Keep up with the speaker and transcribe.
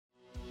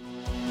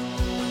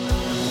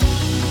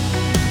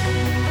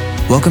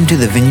Welcome to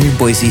the Vineyard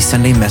Boise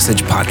Sunday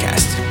Message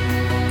Podcast.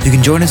 You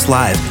can join us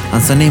live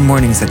on Sunday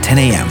mornings at 10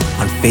 a.m.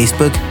 on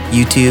Facebook,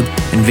 YouTube,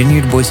 and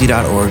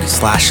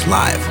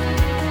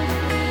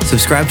vineyardboise.org/live.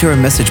 Subscribe to our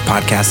message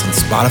podcast on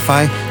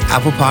Spotify,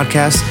 Apple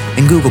Podcasts,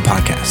 and Google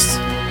Podcasts.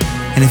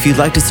 And if you'd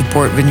like to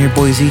support Vineyard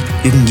Boise,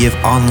 you can give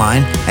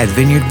online at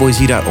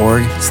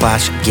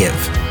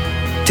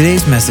vineyardboise.org/give.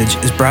 Today's message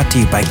is brought to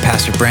you by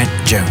Pastor Brent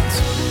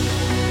Jones.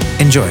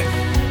 Enjoy.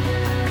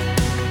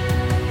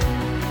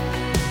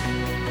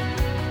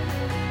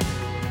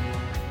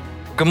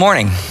 Good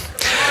morning.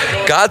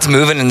 God's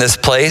moving in this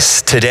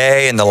place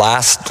today in the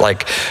last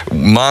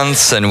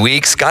months and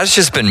weeks. God's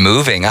just been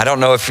moving. I don't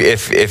know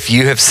if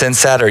you have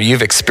sensed that or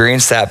you've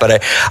experienced that,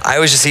 but I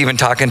was just even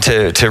talking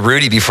to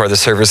Rudy before the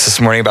service this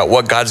morning about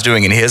what God's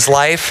doing in his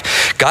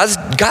life. God's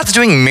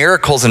doing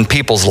miracles in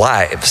people's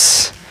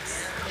lives.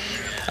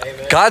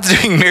 God's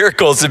doing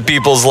miracles in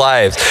people's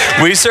lives.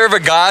 We serve a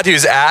God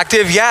who's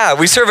active. Yeah,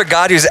 we serve a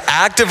God who's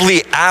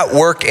actively at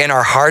work in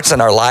our hearts and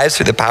our lives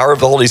through the power of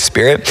the Holy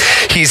Spirit.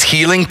 He's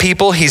healing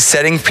people. He's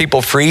setting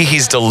people free.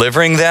 He's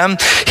delivering them.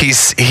 He's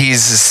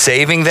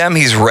saving them.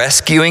 He's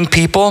rescuing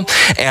people.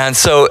 And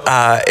so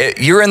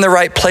you're in the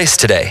right place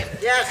today.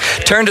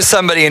 Yes. Turn to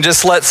somebody and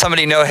just let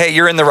somebody know, hey,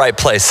 you're in the right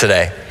place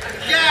today.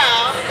 Yeah.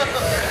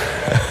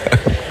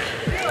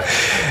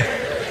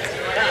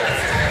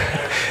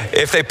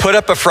 If they put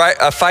up a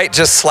fight,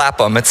 just slap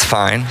them. It's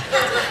fine.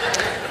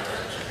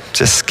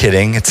 Just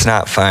kidding. It's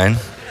not fine.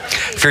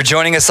 If you're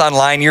joining us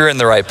online, you're in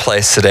the right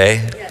place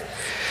today.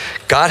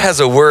 God has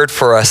a word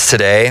for us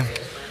today.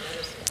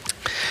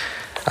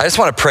 I just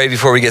want to pray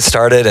before we get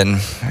started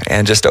and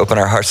just open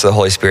our hearts to the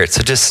Holy Spirit.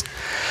 So let's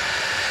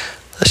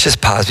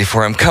just pause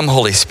before him. Come,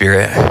 Holy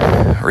Spirit,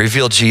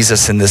 reveal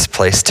Jesus in this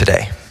place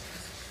today.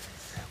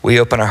 We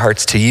open our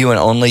hearts to you and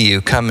only you.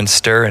 Come and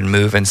stir and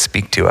move and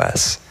speak to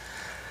us.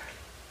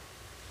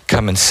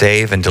 Come and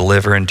save and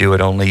deliver and do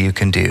what only you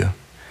can do.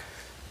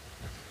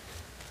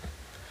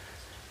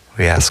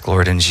 We ask,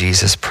 Lord, in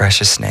Jesus'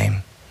 precious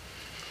name.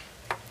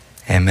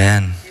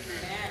 Amen.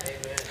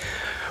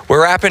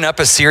 We're wrapping up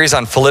a series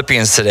on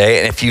Philippians today,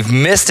 and if you've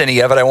missed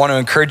any of it, I want to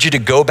encourage you to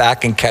go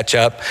back and catch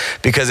up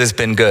because it's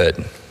been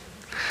good.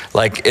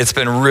 It's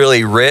been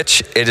really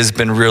rich. It has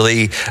been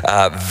really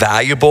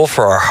valuable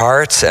for our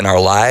hearts and our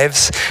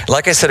lives.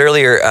 Like I said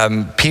earlier,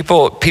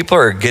 people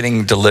are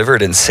getting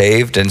delivered and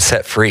saved and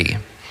set free.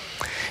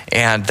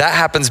 And that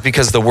happens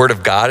because the word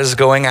of God is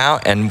going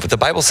out, and the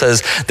Bible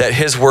says that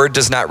his word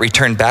does not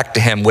return back to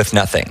him with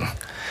nothing.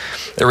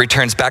 It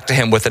returns back to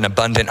him with an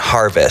abundant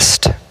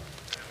harvest.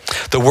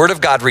 The word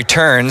of God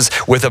returns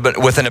with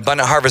an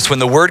abundant harvest. When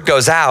the word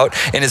goes out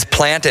and is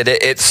planted,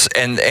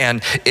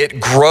 it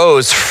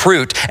grows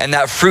fruit, and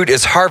that fruit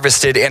is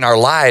harvested in our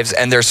lives,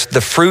 and there's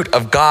the fruit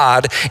of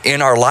God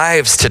in our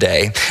lives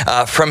today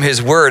from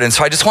his word. And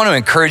so I just want to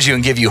encourage you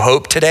and give you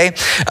hope today.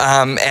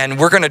 And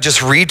we're going to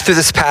just read through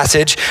this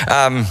passage.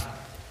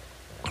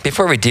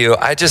 Before we do,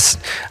 I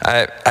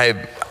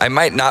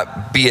might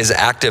not be as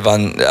active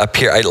up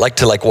here. I like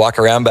to walk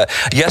around, but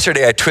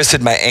yesterday I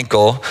twisted my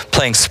ankle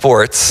playing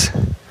sports.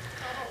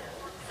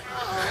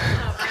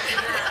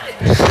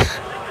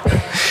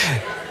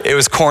 It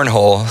was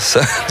cornhole,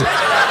 so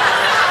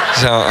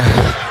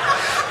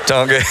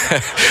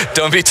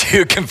don't be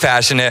too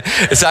compassionate.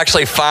 It's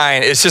actually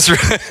fine. It's just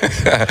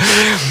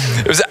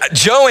it was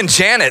Joe and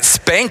Janet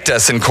spanked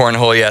us in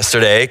cornhole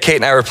yesterday. Kate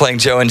and I were playing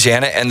Joe and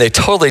Janet, and they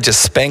totally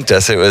just spanked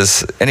us. It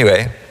was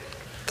anyway.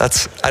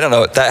 I don't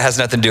know, that has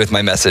nothing to do with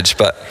my message,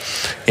 but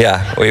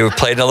yeah, we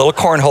played in a little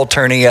cornhole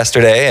tourney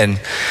yesterday, and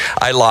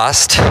I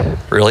lost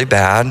really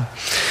bad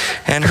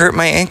and hurt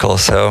my ankle.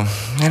 So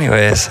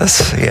anyways,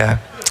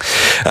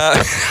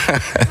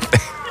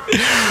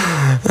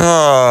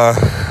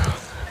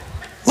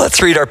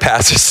 let's read our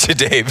passage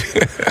today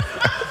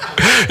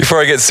before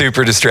I get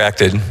super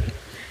distracted.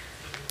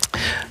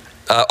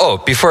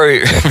 Before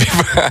I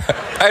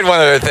had one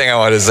other thing I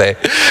wanted to say.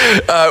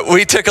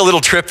 We took a little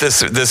trip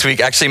this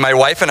week. Actually, my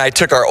wife and I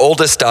took our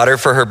oldest daughter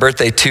for her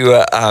birthday to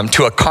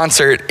a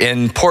concert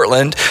in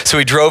Portland. So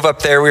we drove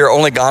up there. We were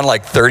only gone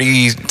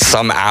 30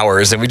 some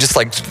hours, and we just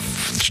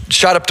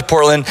shot up to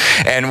Portland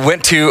and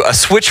went to a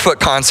Switchfoot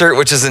concert,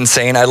 which is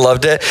insane. I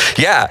loved it.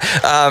 Yeah.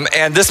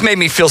 And this made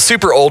me feel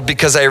super old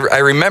because I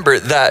remember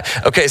that,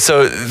 okay,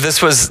 so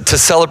this was to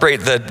celebrate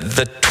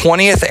the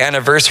 20th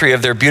anniversary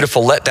of their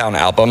Beautiful Letdown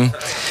album,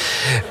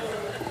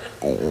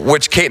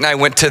 which Kate and I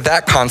went to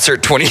that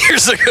concert 20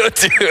 years ago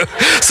too.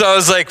 So I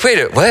was like,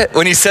 wait, what?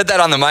 When he said that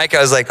on the mic,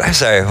 I was like, I'm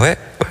sorry, what?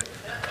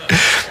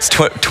 It's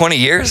 20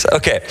 years?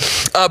 Okay.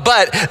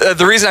 But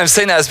the reason I'm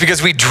saying that is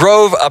because we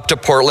drove up to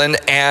Portland,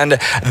 and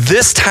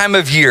this time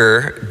of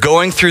year,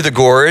 going through the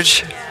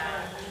gorge,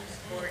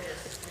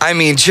 I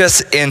mean,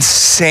 just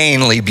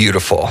insanely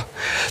beautiful.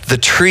 The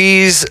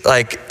trees,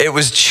 like, it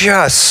was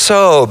just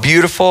so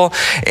beautiful.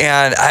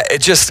 And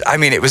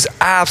it was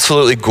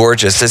absolutely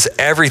gorgeous, as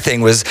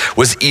everything was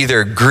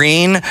either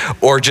green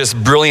or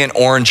just brilliant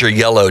orange or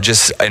yellow,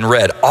 just and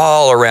red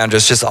all around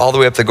us, just all the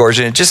way up the gorge.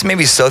 And it just made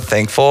me so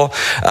thankful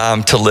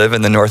to live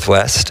in the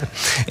Northwest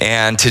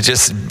and to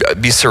just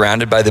be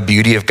surrounded by the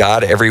beauty of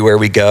God everywhere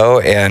we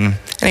go. And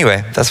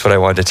anyway, that's what I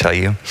wanted to tell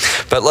you.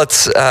 But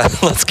let's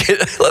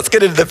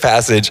get into the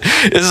passage.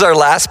 This is our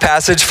last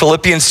passage,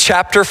 Philippians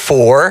chapter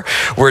 4.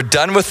 We're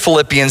done with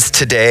Philippians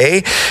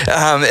today.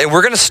 And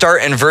we're going to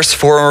start in verse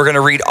 4, and we're going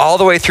to read all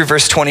the way through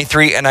verse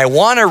 23. And I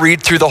want to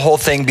read through the whole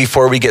thing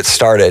before we get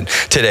started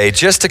today,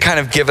 just to kind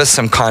of give us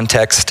some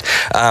context.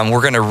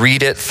 We're going to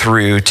read it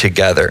through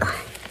together.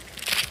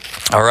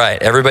 All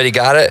right, everybody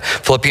got it?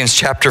 Philippians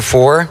chapter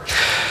 4.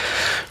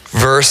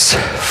 Verse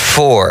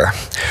 4,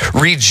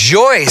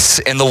 rejoice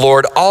in the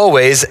Lord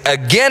always.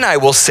 Again, I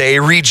will say,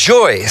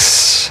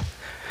 rejoice.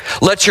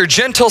 Let your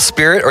gentle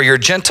spirit or your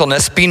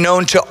gentleness be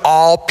known to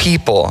all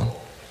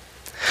people.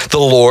 The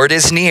Lord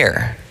is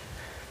near.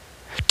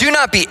 Do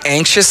not be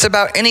anxious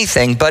about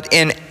anything, but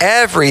in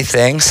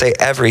everything, say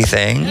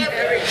everything.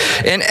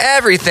 In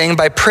everything,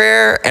 by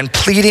prayer and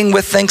pleading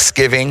with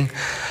thanksgiving,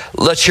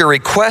 let your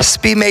requests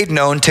be made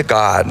known to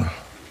God.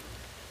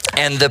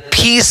 And the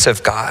peace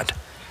of God,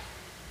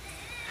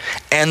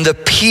 and the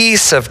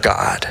peace of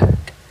God,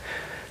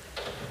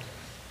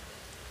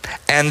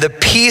 and the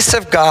peace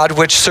of God,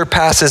 which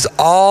surpasses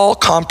all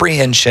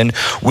comprehension,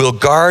 will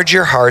guard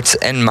your hearts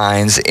and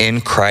minds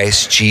in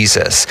Christ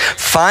Jesus.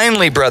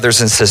 Finally, brothers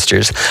and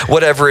sisters,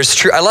 whatever is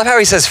true. I love how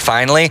he says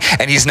finally,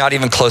 and he's not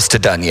even close to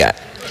done yet.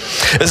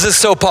 This is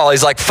so Paul.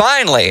 He's like,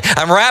 finally,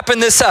 I'm wrapping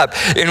this up.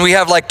 And we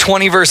have like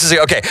 20 verses.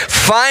 Okay,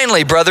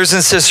 finally, brothers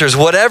and sisters,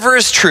 whatever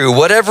is true,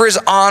 whatever is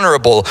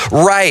honorable,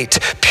 right,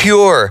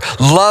 pure,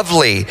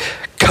 lovely,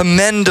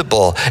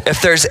 commendable,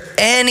 if there's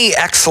any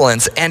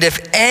excellence and if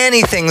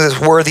anything is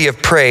worthy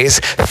of praise,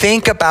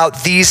 think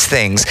about these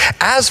things.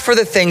 As for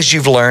the things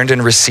you've learned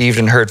and received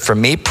and heard from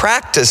me,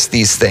 practice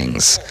these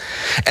things,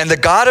 and the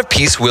God of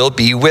peace will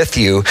be with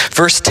you.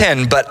 Verse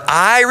 10, but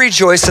I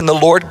rejoice in the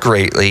Lord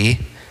greatly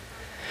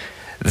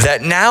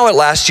that now at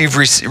last you've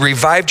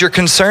revived your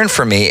concern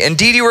for me.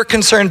 Indeed, you were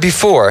concerned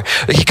before.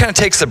 He kind of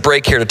takes a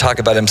break here to talk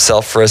about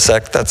himself for a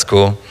sec. That's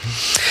cool.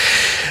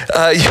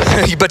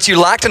 But you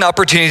lacked an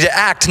opportunity to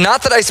act.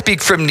 Not that I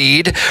speak from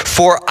need,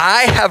 for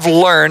I have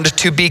learned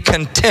to be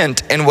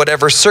content in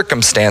whatever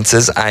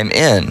circumstances I'm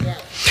in.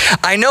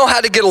 I know how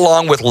to get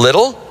along with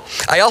little.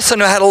 I also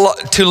know how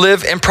to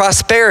live in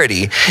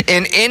prosperity.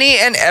 In any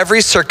and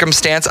every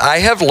circumstance, I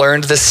have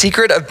learned the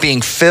secret of being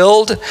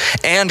filled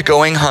and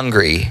going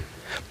hungry,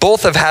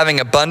 both of having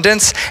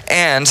abundance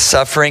and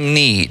suffering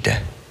need.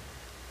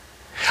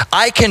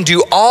 I can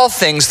do all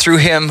things through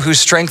him who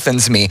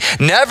strengthens me.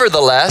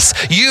 Nevertheless,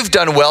 you've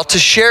done well to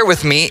share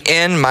with me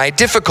in my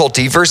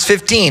difficulty. Verse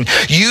 15,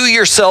 you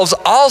yourselves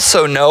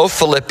also know,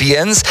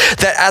 Philippians,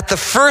 that at the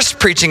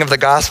first preaching of the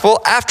gospel,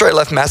 after I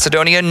left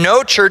Macedonia,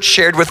 no church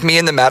shared with me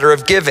in the matter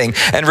of giving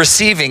and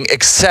receiving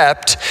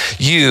except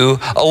you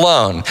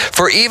alone.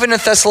 For even in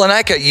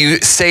Thessalonica, you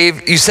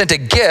sent a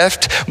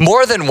gift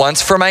more than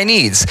once for my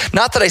needs.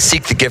 Not that I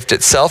seek the gift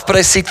itself, but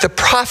I seek the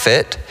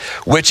profit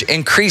which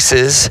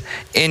increases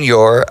in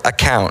your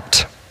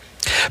account.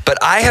 But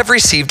I have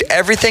received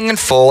everything in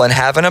full and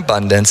have an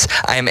abundance.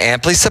 I am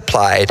amply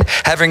supplied,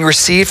 having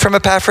received from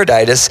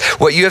Epaphroditus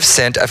what you have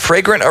sent, a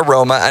fragrant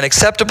aroma, an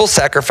acceptable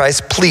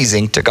sacrifice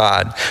pleasing to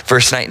God.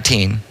 Verse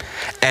 19,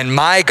 and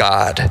my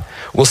God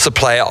will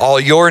supply all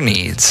your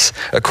needs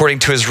according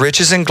to his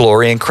riches and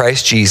glory in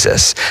Christ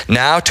Jesus.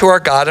 Now to our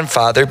God and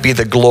Father be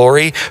the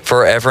glory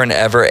forever and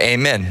ever.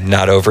 Amen.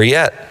 Not over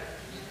yet.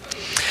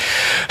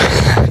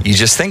 You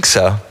just think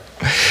so.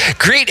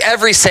 Greet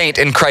every saint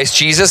in Christ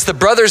Jesus. The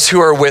brothers who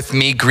are with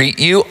me greet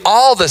you.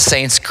 All the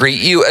saints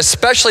greet you,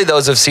 especially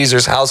those of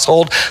Caesar's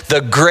household.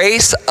 The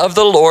grace of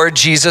the Lord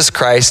Jesus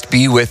Christ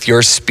be with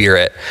your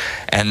spirit.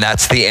 And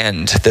that's the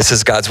end. This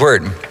is God's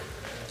word.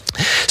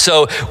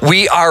 So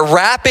we are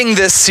wrapping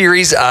this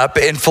series up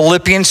in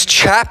Philippians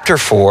chapter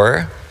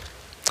 4.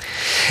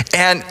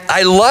 And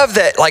I love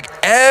that, like,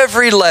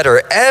 every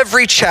letter,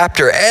 every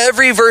chapter,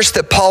 every verse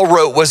that Paul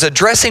wrote was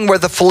addressing where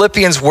the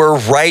Philippians were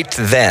right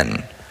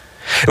then.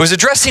 It was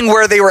addressing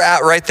where they were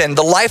at right then,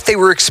 the life they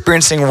were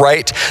experiencing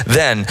right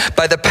then.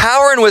 By the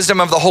power and wisdom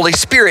of the Holy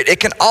Spirit, it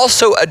can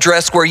also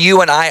address where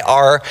you and I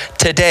are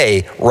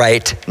today,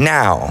 right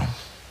now.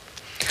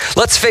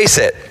 Let's face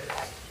it,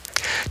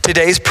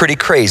 today's pretty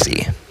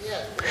crazy.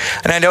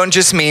 And I don't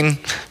just mean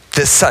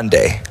this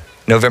Sunday,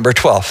 November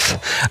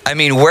 12th. I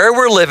mean, where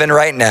we're living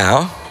right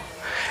now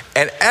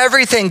and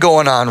everything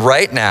going on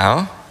right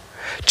now,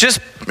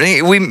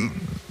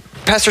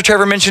 Pastor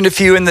Trevor mentioned a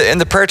few in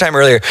the prayer time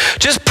earlier.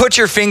 Just put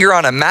your finger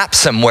on a map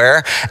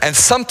somewhere and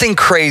something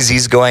crazy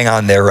is going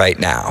on there right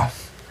now.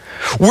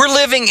 We're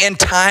living in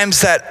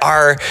times that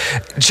are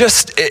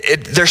just,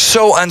 they're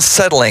so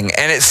unsettling,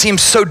 and it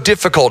seems so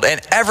difficult,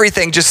 and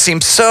everything just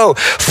seems so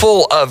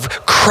full of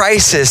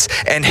crisis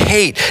and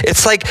hate.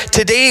 It's like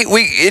today,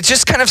 it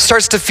just kind of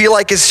starts to feel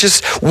like it's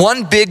just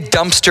one big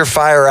dumpster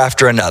fire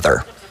after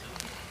another.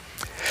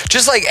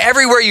 Just like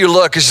everywhere you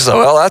look, it's just like,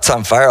 well, that's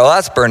on fire. Oh,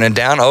 that's burning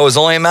down. Oh, it was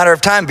only a matter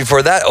of time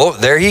before that. Oh,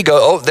 there he goes.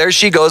 Oh, there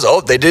she goes.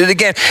 Oh, they did it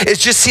again. It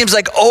just seems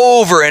like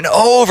over and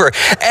over.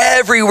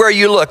 Everywhere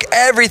you look,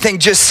 everything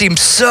just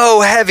seems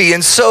so heavy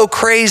and so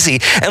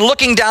crazy. And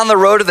looking down the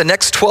road of the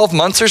next 12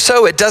 months or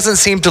so, it doesn't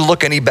seem to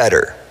look any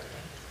better.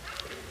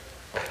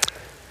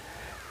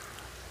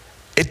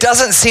 It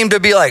doesn't seem to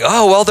be like,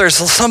 oh, well, there's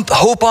some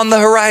hope on the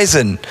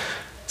horizon.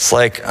 It's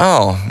like,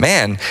 oh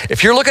man,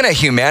 if you're looking at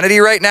humanity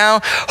right now,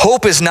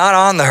 hope is not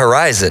on the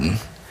horizon.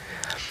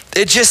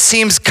 It just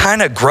seems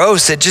kind of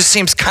gross. It just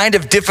seems kind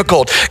of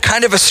difficult,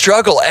 kind of a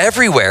struggle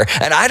everywhere.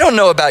 And I don't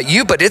know about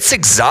you, but it's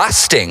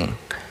exhausting.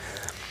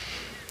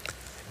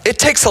 It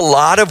takes a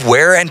lot of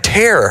wear and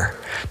tear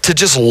to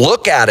just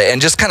look at it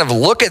and just kind of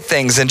look at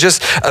things and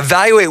just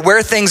evaluate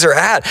where things are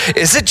at.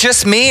 Is it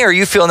just me, or are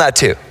you feeling that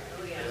too?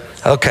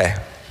 Okay.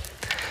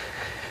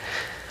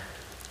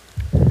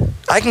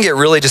 I can get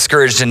really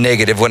discouraged and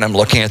negative when I'm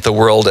looking at the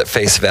world at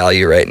face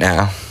value right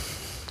now.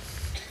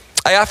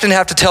 I often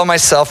have to tell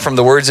myself from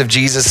the words of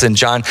Jesus in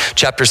John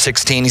chapter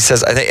 16, he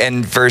says, I think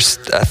in verse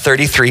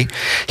 33,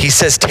 he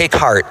says, take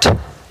heart.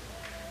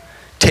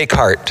 Take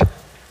heart.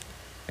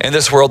 In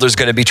this world, there's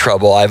going to be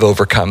trouble. I've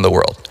overcome the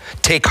world.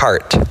 Take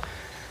heart.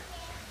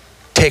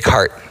 Take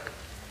heart.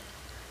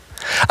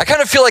 I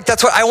kind of feel like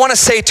that's what I want to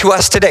say to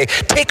us today.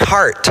 Take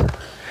heart.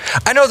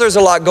 I know there's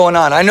a lot going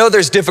on. I know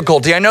there's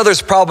difficulty. I know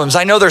there's problems.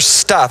 I know there's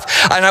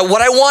stuff. And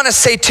what I want to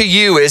say to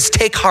you is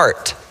take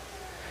heart.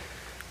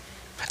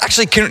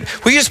 Actually,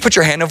 will you just put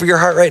your hand over your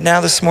heart right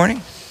now this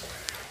morning?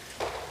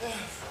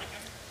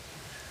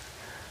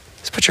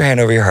 Just put your hand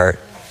over your heart.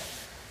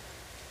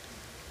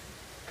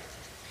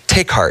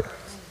 Take heart.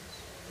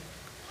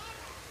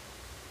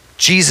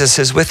 Jesus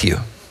is with you.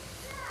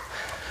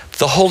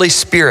 The Holy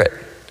Spirit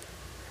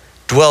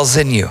dwells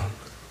in you.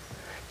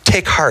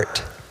 Take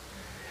heart.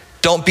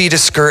 Don't be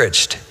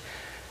discouraged.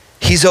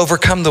 He's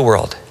overcome the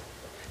world.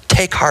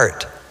 Take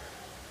heart.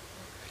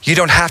 You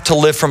don't have to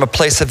live from a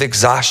place of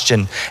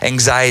exhaustion,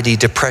 anxiety,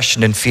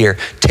 depression, and fear.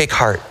 Take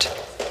heart.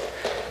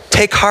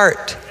 Take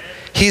heart.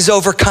 He's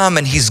overcome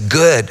and he's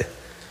good.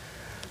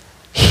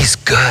 He's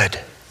good.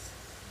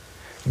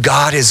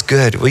 God is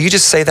good. Will you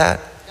just say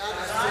that?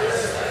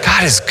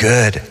 God is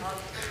good.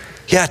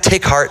 Yeah,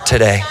 take heart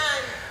today.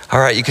 All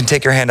right, you can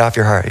take your hand off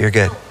your heart. You're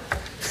good.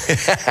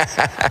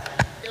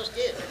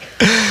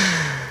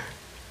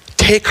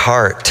 Take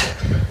heart.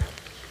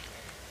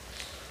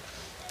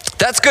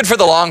 That's good for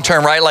the long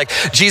term, right? Like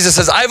Jesus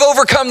says, I've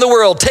overcome the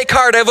world. Take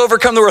heart, I've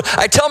overcome the world.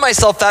 I tell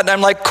myself that and I'm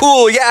like,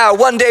 cool, yeah,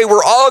 one day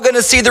we're all going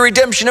to see the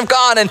redemption of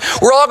God and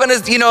we're all going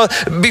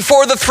to,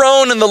 before the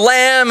throne and the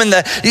Lamb and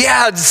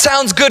it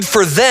sounds good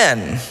for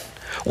then.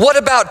 What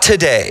about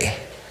today?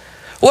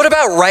 What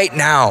about right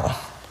now?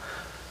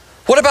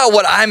 What about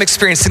what I'm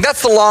experiencing?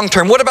 That's the long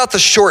term. What about the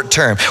short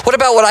term? What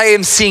about what I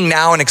am seeing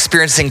now and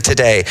experiencing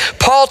today?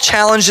 Paul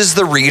challenges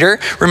the reader,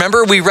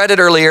 remember we read it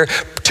earlier,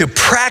 to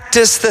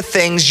practice the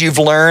things you've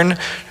learned,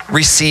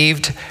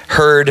 received,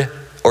 heard,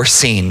 or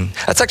seen.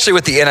 That's actually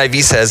what the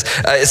NIV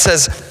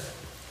says.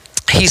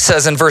 He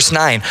says in verse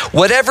 9,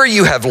 whatever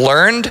you have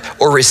learned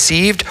or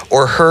received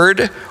or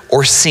heard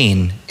or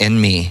seen in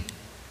me,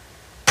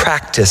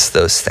 practice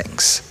those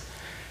things.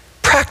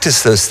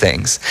 Practice those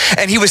things.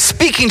 And he was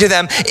speaking to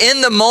them in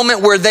the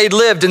moment where they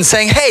lived and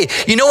saying, hey,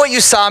 you know what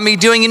you saw me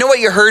doing? You know what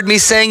you heard me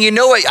saying? You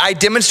know what I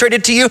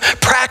demonstrated to you?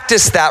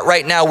 Practice that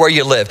right now where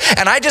you live.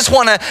 And I just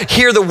want to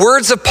hear the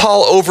words of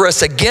Paul over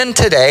us again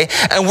today.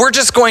 And we're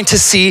just going to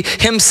see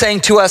him saying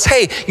to us,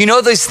 hey, you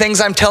know these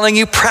things I'm telling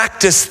you?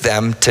 Practice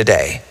them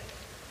today.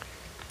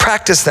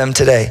 Practice them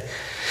today.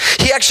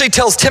 He actually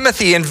tells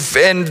Timothy in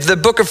the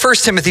book of 1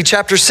 Timothy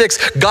chapter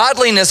 6,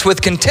 godliness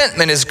with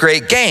contentment is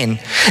great gain.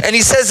 And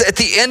he says at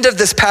the end of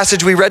this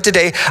passage we read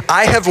today,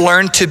 I have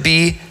learned to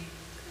be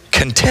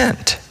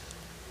content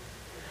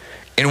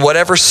in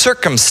whatever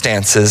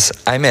circumstances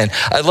I'm in.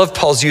 I love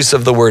Paul's use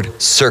of the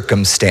word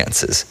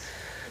circumstances.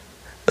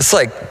 It's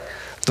like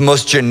the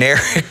most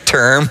generic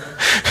term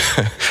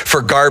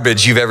for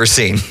garbage you've ever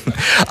seen.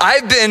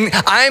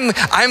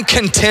 I'm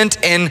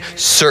content in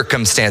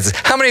circumstances.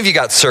 How many of you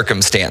got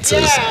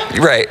circumstances?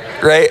 Yeah.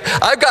 Right.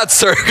 I've got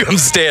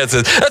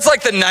circumstances. That's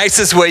like the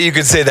nicest way you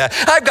could say that.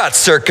 I've got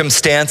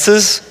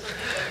circumstances.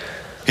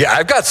 Yeah,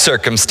 I've got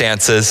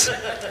circumstances.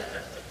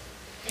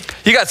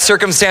 You got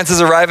circumstances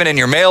arriving in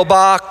your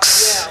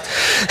mailbox.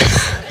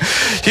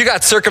 Yeah. You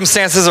got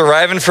circumstances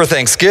arriving for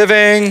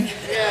Thanksgiving.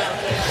 Yeah.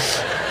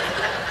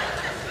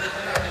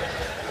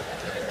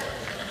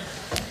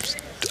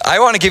 I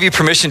want to give you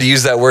permission to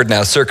use that word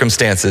now,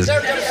 circumstances.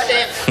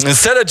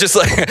 Instead of just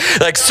like,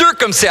 Like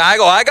circumstance,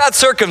 I got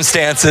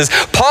circumstances.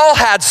 Paul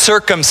had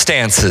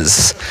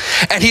circumstances.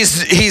 And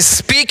he's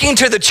speaking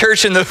to the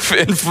church in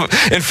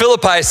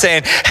Philippi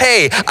saying,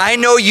 hey, I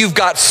know you've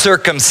got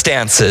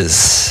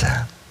circumstances.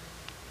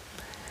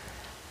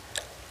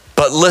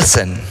 But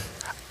listen,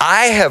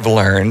 I have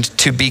learned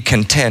to be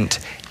content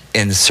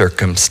in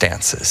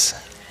circumstances.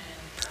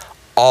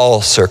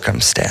 All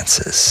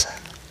circumstances.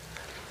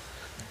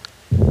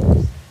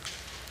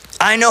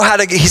 I know how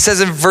to, he says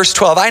in verse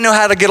 12, I know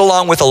how to get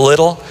along with a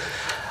little.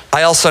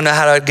 I also know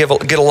how to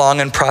get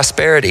along in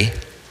prosperity.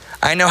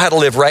 I know how to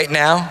live right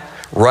now,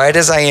 right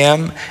as I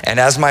am, and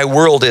as my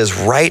world is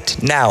right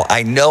now.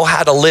 I know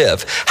how to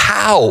live.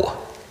 How?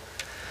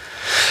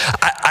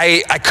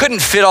 I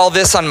couldn't fit all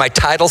this on my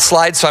title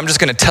slide, so I'm just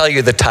going to tell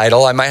you the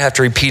title. I might have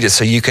to repeat it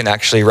so you can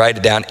actually write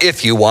it down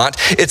if you want.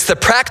 It's The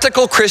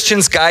Practical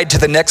Christian's Guide to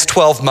the Next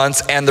 12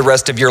 Months and the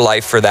Rest of Your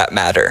Life, for that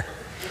matter.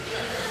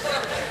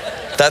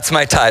 That's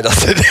my title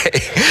today.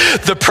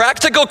 The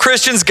Practical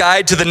Christian's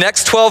Guide to the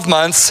Next 12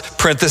 Months,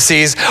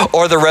 parentheses,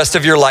 or the rest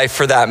of your life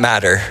for that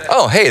matter.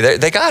 Oh, hey,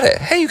 they got it.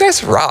 Hey, you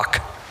guys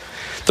rock.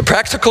 The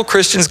Practical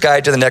Christian's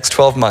Guide to the Next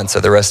 12 Months,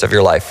 or the rest of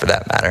your life for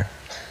that matter.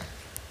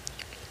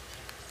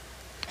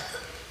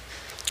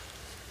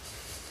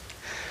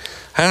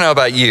 I don't know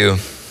about you,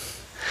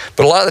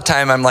 but a lot of the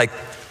time I'm like,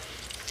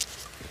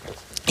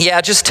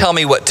 yeah, just tell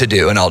me what to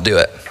do and I'll do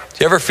it.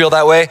 You ever feel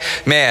that way?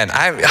 Man,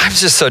 I'm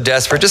just so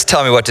desperate. Just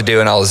tell me what to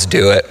do and I'll just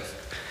do it.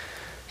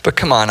 But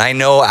come on, I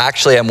know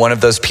actually I'm one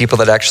of those people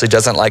that actually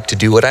doesn't like to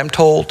do what I'm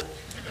told.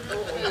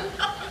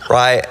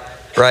 Right?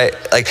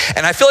 Like,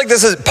 and I feel like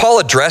Paul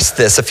addressed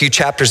this a few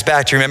chapters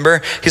back. Do you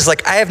remember? He's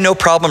like, I have no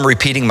problem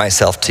repeating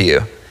myself to you.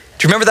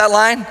 Do you remember that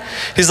line?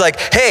 He's like,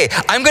 hey,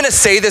 I'm going to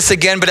say this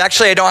again, but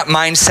actually I don't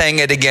mind saying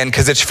it again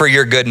because it's for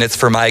your good and it's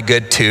for my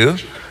good too.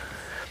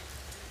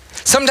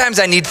 Sometimes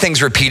I need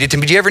things repeated to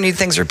me. Do you ever need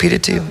things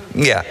repeated to you?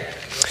 Yeah.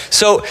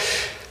 So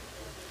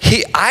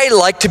I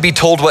like to be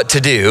told what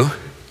to do,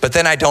 but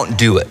then I don't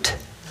do it,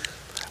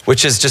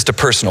 which is just a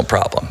personal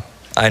problem.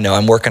 I know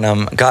I'm working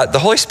on God. The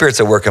Holy Spirit's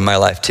at work in my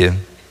life too.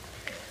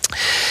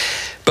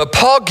 But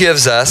Paul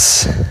gives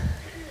us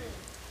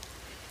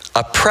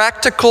a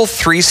practical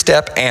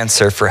 3-step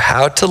answer for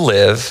how to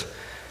live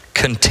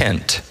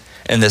content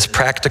in this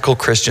Practical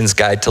Christian's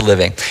Guide to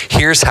Living.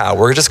 Here's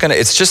how.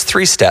 It's just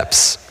 3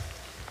 steps.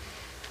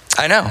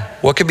 I know.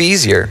 What could be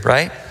easier,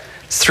 right?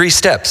 It's 3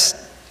 steps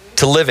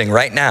to living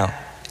right now,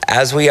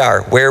 as we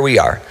are, where we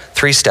are.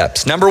 3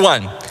 steps. Number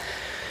 1.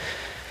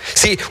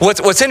 See,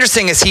 what's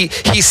interesting is he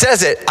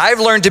says it, I've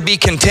learned to be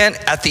content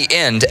at the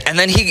end, and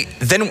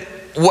then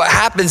what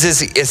happens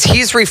is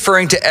he's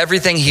referring to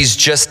everything he's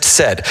just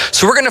said.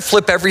 So we're going to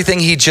flip everything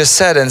he just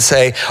said and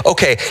say,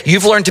 okay,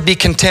 you've learned to be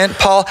content,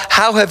 Paul.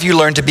 How have you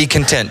learned to be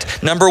content?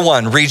 Number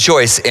 1,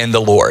 rejoice in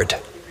the Lord.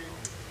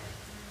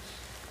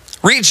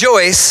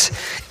 Rejoice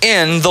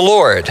in the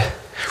Lord.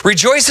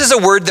 Rejoice is a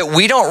word that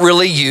we don't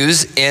really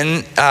use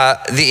in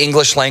the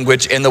English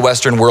language in the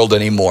Western world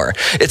anymore.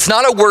 It's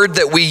not a word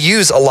that we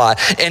use a lot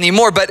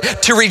anymore, but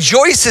to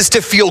rejoice is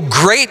to feel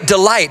great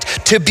delight,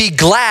 to be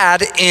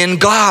glad in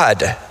God,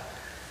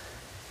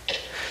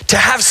 to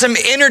have some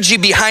energy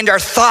behind our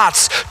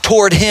thoughts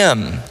toward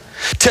Him,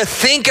 to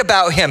think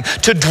about Him,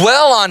 to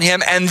dwell on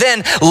Him, and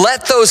then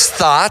let those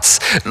thoughts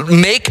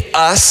make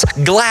us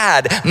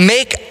glad,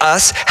 make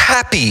us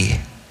happy.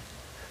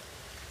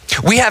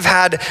 We have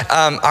had,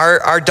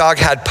 our dog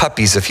had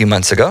puppies a few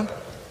months ago,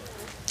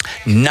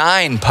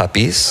 9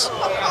 puppies.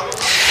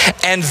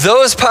 And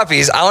those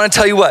puppies, I want to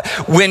tell you what,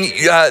 when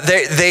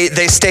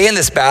they stay in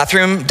this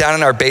bathroom down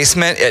in our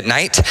basement at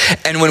night,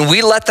 and when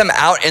we let them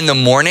out in the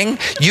morning,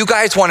 you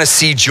guys want to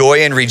see joy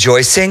and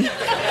rejoicing?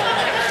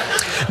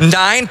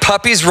 9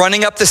 puppies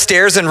running up the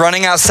stairs and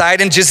running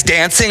outside and just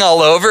dancing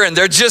all over, and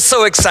they're just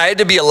so excited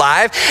to be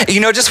alive.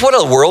 You know, just what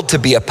a world to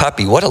be a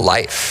puppy. What a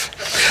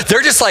life.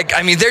 They're just like,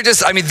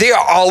 they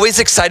are always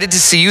excited to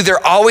see you.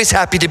 They're always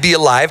happy to be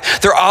alive.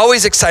 They're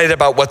always excited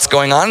about what's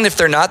going on. And if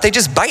they're not, they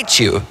just bite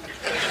you.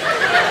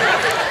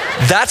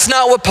 That's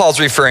not what Paul's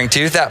referring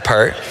to, that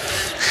part.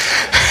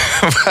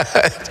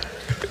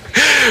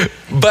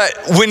 But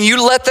when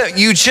you let them,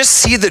 you just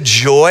see the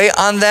joy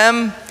on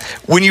them.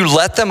 When you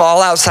let them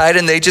all outside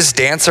and they just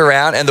dance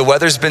around and the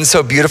weather's been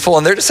so beautiful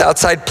and they're just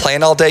outside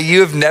playing all day,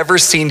 you have never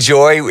seen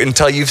joy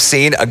until you've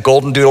seen a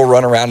golden doodle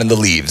run around in the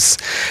leaves.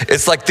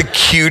 It's like the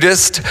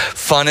cutest,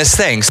 funnest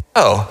thing.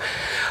 So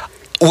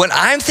when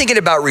I'm thinking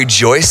about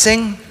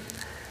rejoicing,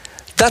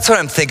 that's what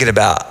I'm thinking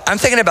about. I'm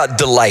thinking about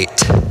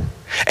delight.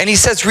 And he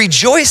says,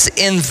 rejoice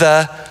in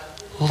the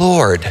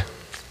Lord.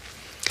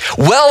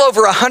 Well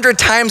over 100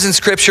 times in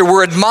Scripture,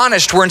 we're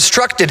admonished, we're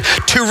instructed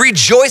to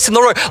rejoice in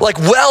the Lord. Like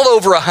well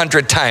over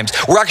 100 times.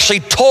 We're actually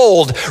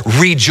told,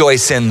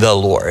 rejoice in the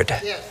Lord.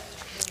 Yes.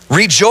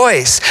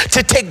 Rejoice,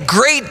 to take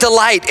great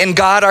delight in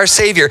God our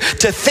Savior,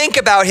 to think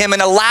about him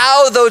and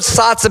allow those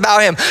thoughts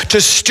about him to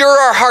stir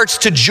our hearts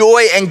to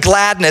joy and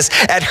gladness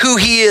at who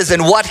he is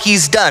and what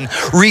he's done.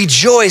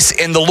 Rejoice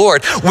in the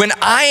Lord. When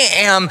I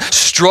am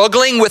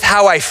struggling with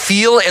how I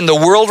feel in the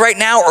world right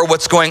now or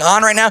what's going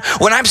on right now,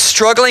 when I'm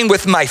struggling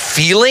with my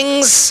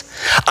feelings,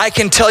 I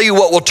can tell you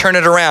what will turn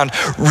it around: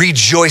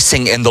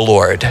 rejoicing in the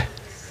Lord.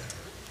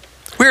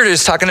 We were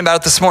just talking about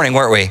it this morning,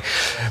 weren't we?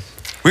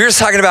 We were just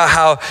talking about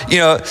how,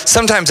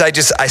 sometimes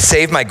I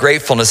save my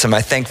gratefulness and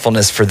my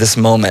thankfulness for this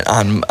moment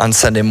on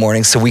Sunday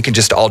morning so we can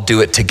just all do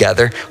it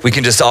together. We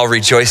can just all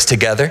rejoice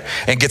together,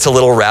 and it gets a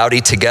little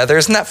rowdy together.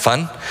 Isn't that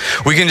fun?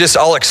 We can just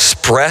all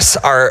express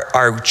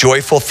our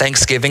joyful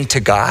thanksgiving to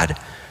God.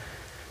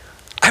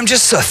 I'm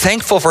just so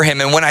thankful for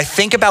him. And when I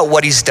think about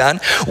what he's done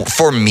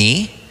for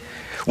me,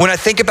 when I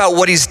think about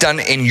what he's done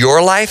in your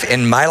life,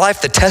 in my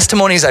life, the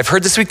testimonies I've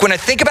heard this week, when I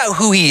think about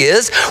who he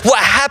is, what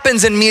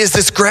happens in me is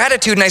this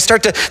gratitude, and I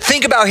start to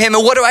think about him,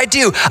 and what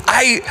do?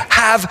 I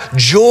have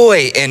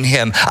joy in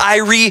him. I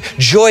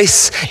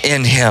rejoice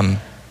in him.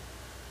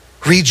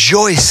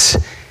 Rejoice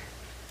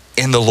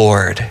in the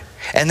Lord.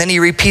 And then he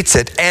repeats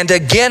it. And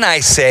again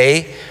I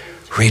say,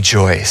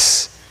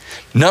 rejoice.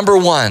 Number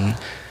one,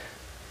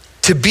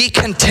 to be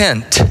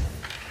content.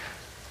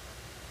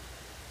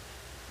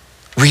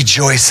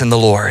 Rejoice in the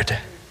Lord.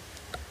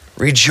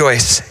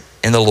 Rejoice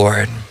in the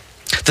Lord.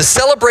 The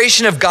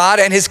celebration of God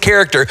and his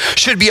character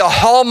should be a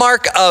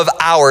hallmark of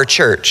our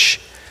church.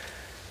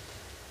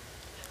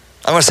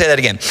 I want to say that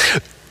again.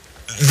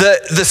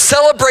 The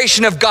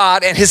celebration of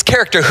God and his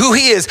character, who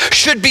he is,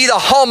 should be the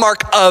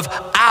hallmark of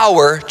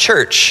our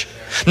church.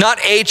 Not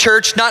a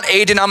church, not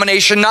a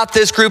denomination, not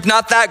this group,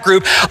 not that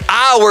group.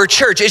 Our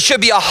church. It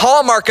should be a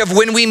hallmark of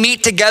when we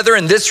meet together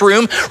in this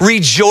room,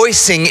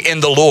 rejoicing in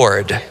the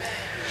Lord.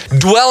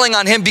 Dwelling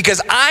on him,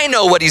 because I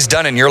know what he's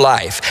done in your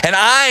life, and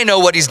I know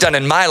what he's done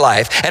in my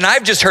life, and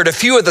I've just heard a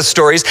few of the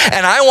stories,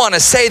 and I want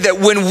to say that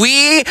when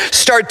we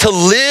start to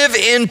live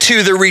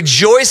into the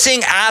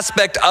rejoicing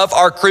aspect of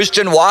our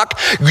Christian walk,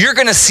 you're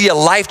going to see a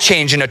life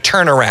change and a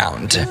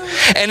turnaround.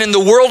 And in the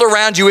world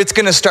around you, it's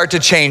going to start to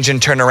change and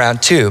turn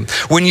around too,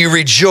 when you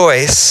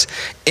rejoice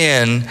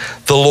in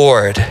the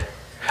Lord.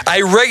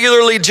 I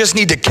regularly just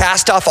need to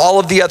cast off all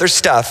of the other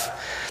stuff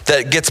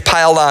that gets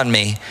piled on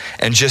me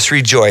and just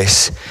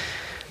rejoice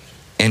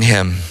in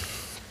him.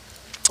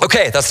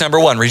 Okay, that's number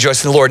one,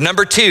 rejoice in the Lord.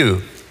 Number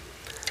two,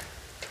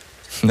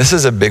 this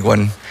is a big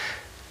one.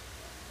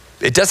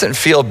 It doesn't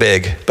feel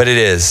big, but it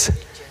is.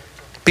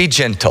 Be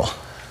gentle.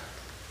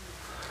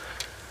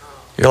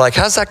 You're like,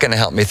 how's that going to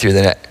help me through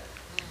the night?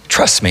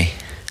 Trust me.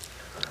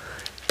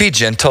 Be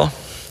gentle.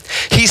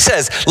 He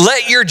says,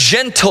 let your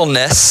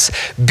gentleness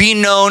be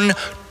known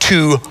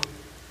to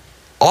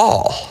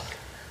all.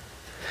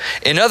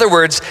 In other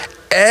words,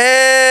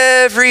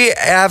 every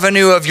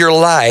avenue of your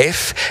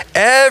life,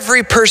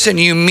 every person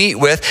you meet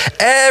with,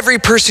 every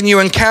person you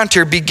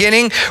encounter,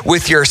 beginning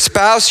with your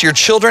spouse, your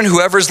children,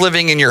 whoever's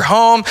living in your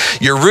home,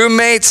 your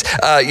roommates,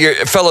 your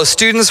fellow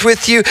students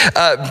with you,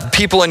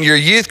 people in your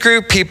youth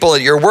group, people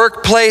at your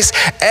workplace,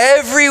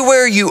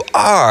 everywhere you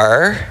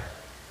are,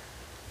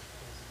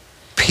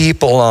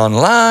 people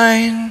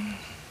online.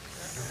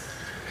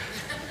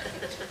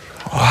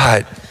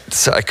 What?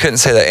 So I couldn't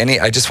say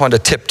that I just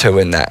wanted to tiptoe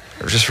in that,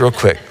 just real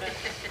quick.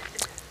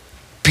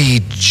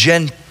 Be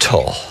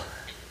gentle.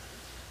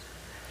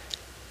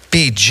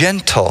 Be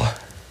gentle.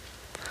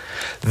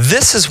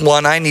 This is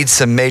one I need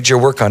some major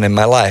work on in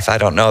my life. I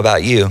don't know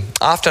about you.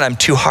 Often I'm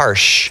too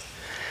harsh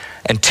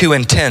and too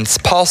intense.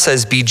 Paul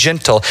says, be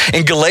gentle.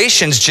 In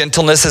Galatians,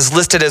 gentleness is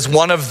listed as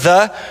one of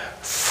the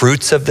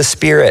fruits of the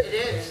Spirit.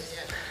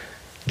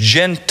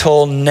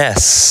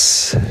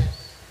 Gentleness.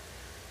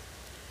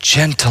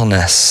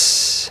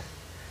 Gentleness.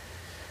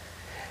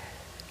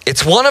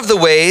 It's one of the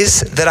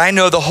ways that I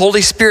know the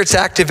Holy Spirit's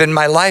active in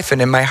my life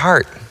and in my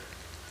heart.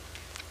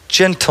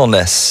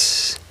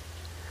 Gentleness.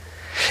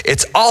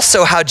 It's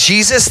also how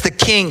Jesus the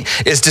King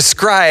is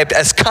described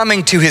as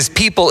coming to his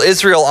people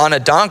Israel on a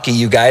donkey,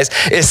 you guys.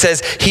 It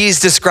says he's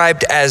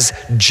described as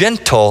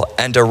gentle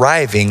and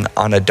arriving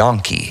on a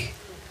donkey.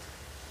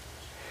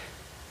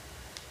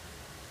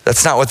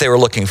 That's not what they were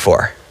looking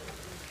for.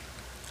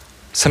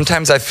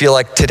 Sometimes I feel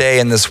like today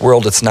in this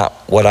world, it's not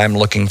what I'm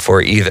looking for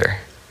either.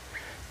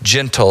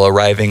 Gentle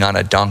arriving on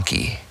a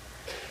donkey.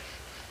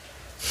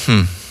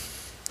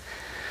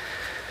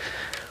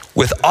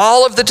 With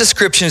all of the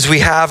descriptions we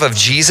have of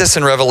Jesus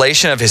in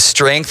Revelation, of his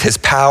strength, his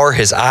power,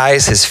 his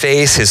eyes, his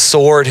face, his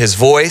sword, his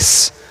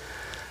voice,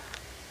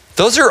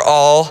 those are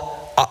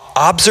all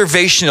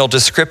observational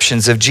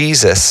descriptions of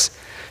Jesus.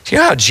 Do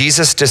you know how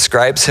Jesus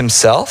describes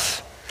himself?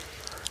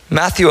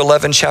 Matthew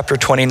 11, chapter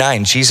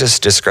 29, Jesus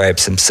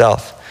describes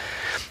himself.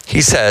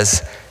 He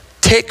says,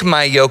 take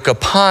my yoke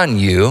upon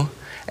you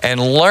and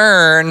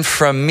learn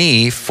from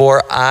me,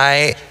 for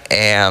I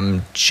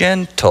am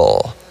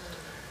gentle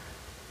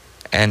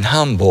and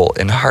humble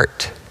in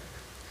heart,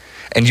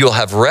 and you'll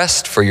have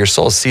rest for your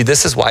soul. See,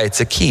 this is why it's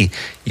a key.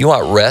 You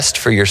want rest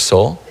for your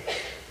soul?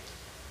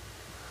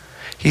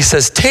 He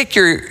says,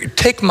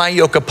 take my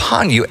yoke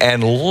upon you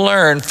and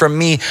learn from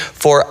me,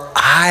 for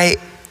I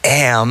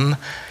am.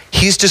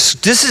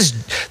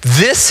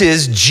 This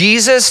is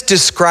Jesus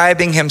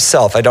describing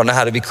himself. I don't know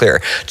how to be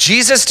clear.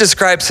 Jesus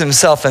describes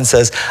himself and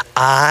says,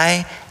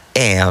 I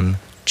am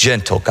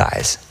gentle,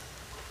 guys.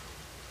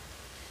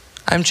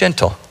 I'm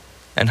gentle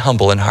and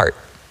humble in heart.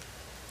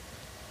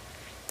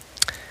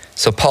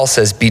 So Paul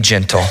says, be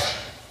gentle.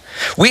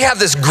 We have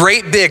this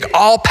great big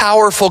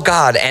all-powerful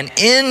God, and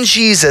in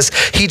Jesus,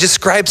 he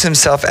describes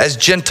himself as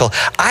gentle.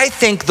 I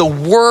think the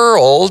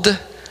world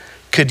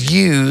could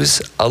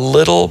use a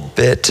little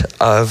bit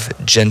of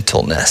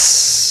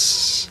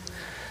gentleness.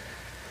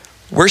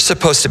 We're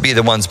supposed to be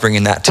the ones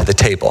bringing that to the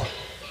table.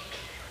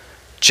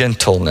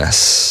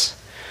 Gentleness.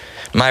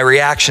 My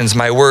reactions,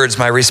 my words,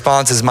 my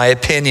responses, my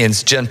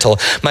opinions, gentle.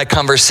 My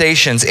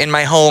conversations in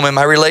my home, in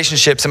my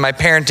relationships, in my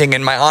parenting,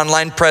 in my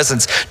online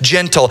presence,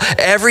 gentle.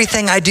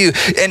 Everything I do.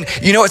 And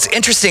you know, it's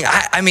interesting.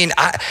 I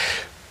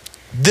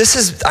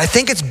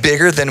think it's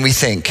bigger than we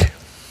think.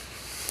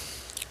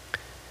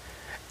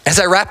 As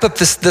I wrap up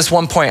this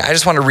one point, I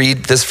just want to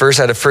read this verse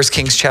out of 1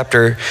 Kings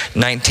chapter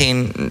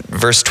 19,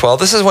 verse 12.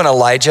 This is when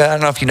Elijah, I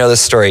don't know if you know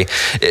this story.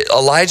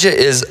 Elijah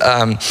is,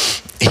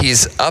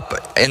 he's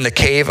up in the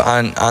cave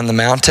on the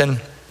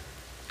mountain,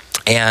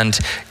 and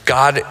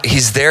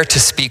he's there to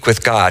speak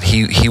with God.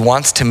 He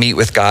wants to meet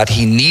with God.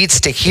 He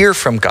needs to hear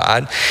from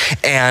God.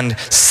 And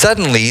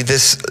suddenly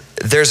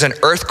there's an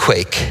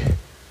earthquake.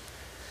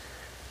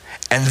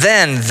 And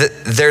then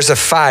there's a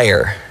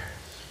fire.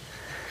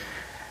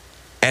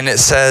 And it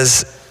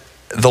says,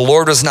 the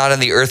Lord was not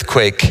in the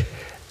earthquake,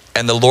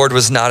 and the Lord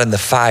was not in the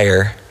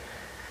fire.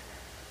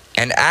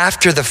 And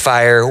after the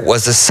fire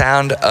was the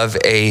sound of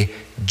a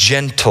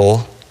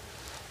gentle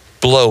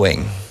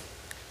blowing.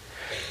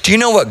 Do you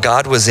know what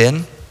God was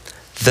in?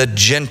 The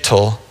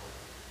gentle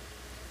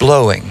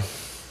blowing.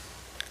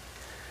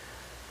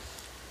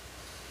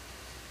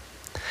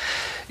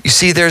 You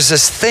see, there's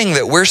this thing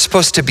that we're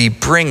supposed to be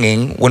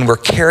bringing when we're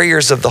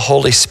carriers of the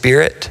Holy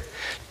Spirit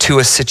to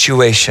a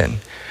situation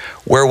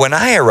where when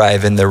I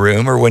arrive in the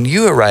room, or when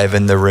you arrive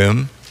in the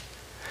room,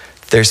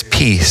 there's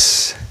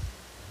peace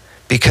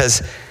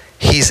because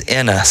he's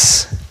in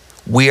us.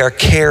 We are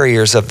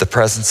carriers of the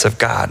presence of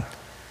God.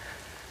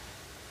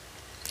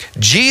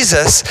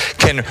 Jesus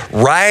can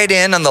ride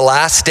in on the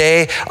last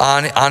day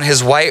on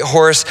his white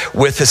horse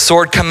with his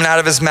sword coming out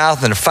of his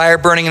mouth and fire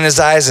burning in his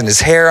eyes and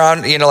his hair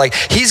on,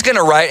 he's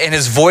gonna ride and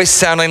his voice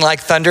sounding like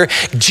thunder.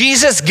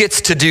 Jesus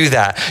gets to do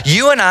that.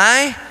 You and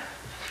I,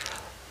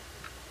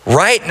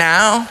 right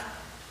now,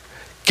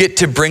 get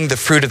to bring the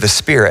fruit of the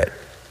Spirit.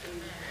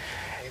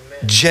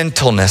 Amen.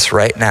 Gentleness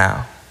right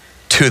now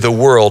to the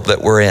world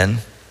that we're in.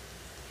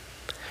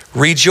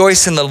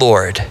 Rejoice in the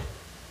Lord.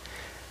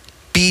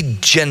 Be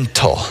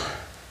gentle.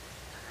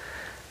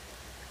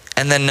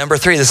 And then number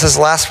 3, this is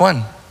the last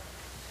one.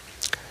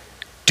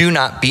 Do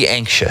not be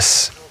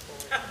anxious.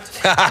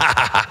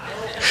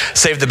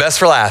 Save the best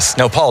for last.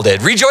 No, Paul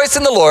did. Rejoice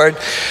in the Lord.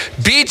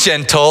 Be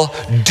gentle.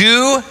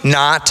 Do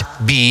not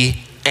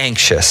be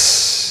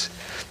anxious.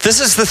 This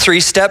is the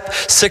 3-step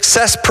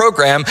success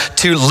program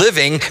to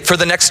living for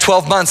the next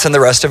 12 months and the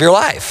rest of your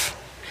life.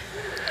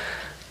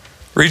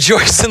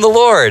 Rejoice in the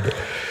Lord.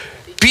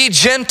 Be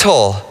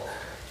gentle.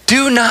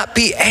 Do not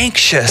be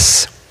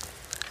anxious.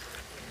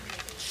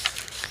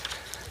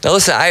 Now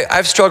listen,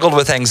 I've struggled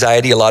with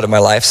anxiety a lot of my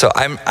life, so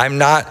I'm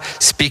not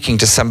speaking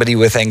to somebody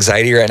with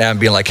anxiety right now and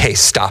being like, hey,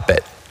 stop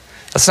it.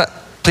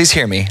 Please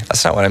hear me.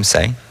 That's not what I'm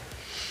saying.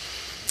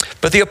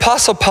 But the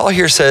Apostle Paul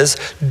here says,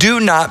 do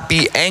not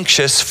be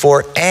anxious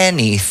for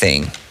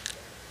anything,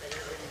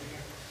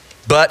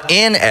 but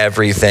in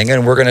everything.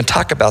 And we're going to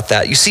talk about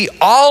that. You see,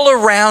 all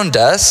around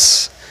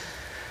us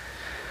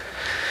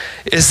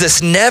is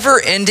this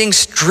never-ending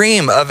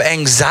stream of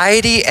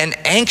anxiety and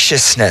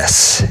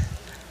anxiousness.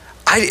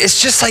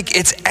 It's just like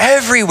it's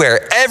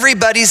everywhere.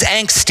 Everybody's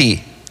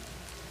angsty.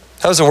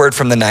 That was a word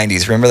from the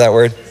 90s. Remember that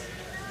word?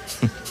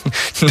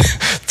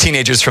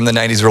 Teenagers from the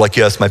 90s were like,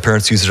 yes, my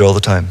parents use it all the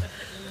time.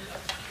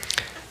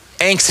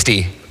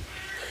 Angsty.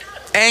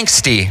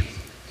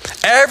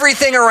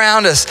 Everything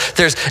around us,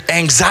 there's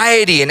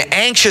anxiety and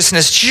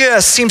anxiousness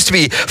just seems to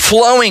be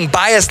flowing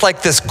by us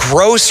like this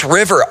gross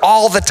river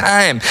all the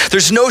time.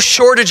 There's no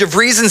shortage of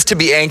reasons to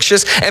be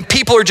anxious, and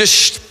people are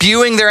just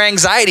spewing their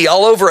anxiety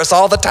all over us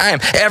all the time.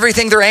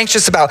 Everything they're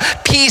anxious about.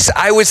 Peace,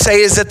 I would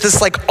say, is at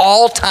this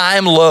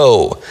all-time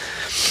low.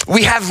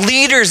 We have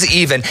leaders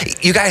even,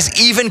 you guys,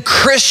 even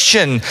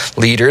Christian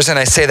leaders, and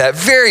I say that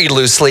very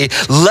loosely,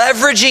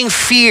 leveraging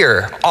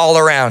fear all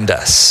around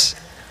us.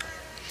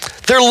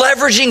 They're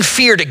leveraging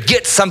fear to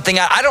get something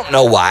out. I don't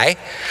know why,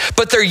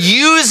 but they're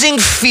using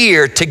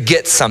fear to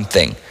get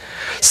something.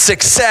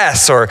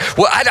 Success or,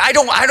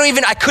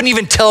 I couldn't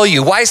even tell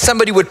you why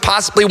somebody would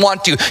possibly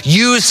want to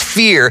use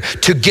fear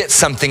to get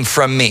something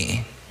from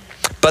me.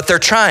 But they're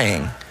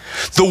trying.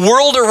 The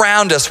world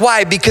around us,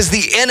 why? Because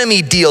the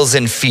enemy deals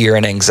in fear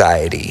and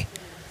anxiety.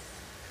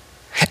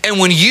 And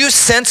when you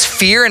sense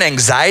fear and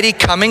anxiety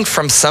coming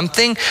from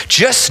something,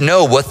 just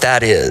know what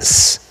that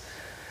is.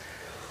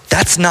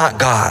 That's not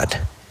God.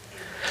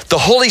 The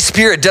Holy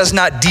Spirit does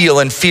not deal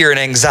in fear and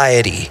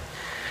anxiety.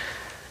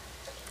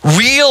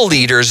 Real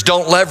leaders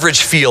don't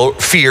leverage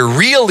fear.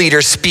 Real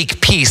leaders speak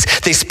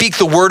peace. They speak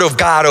the word of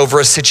God over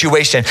a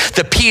situation.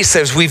 The peace,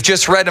 as we've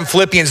just read in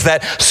Philippians,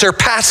 that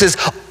surpasses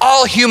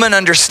all human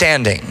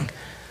understanding.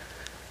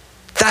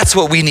 That's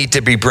what we need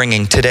to be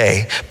bringing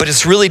today. But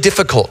it's really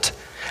difficult.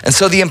 And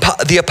so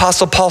the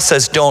Apostle Paul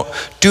says,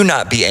 do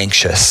not be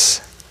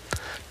anxious.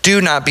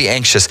 Do not be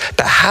anxious.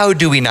 But how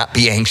do we not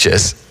be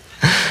anxious?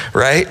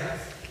 Right?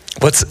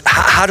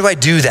 How do I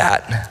do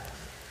that?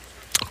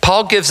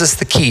 Paul gives us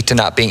the key to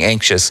not being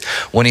anxious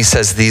when he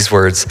says these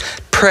words: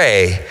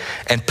 pray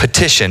and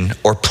petition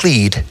or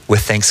plead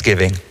with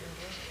thanksgiving.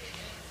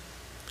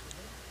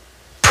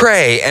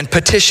 Pray and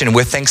petition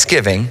with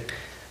thanksgiving.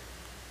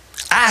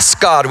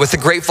 Ask God with a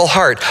grateful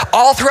heart.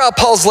 All throughout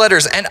Paul's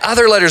letters and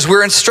other letters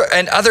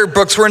and other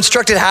books, we're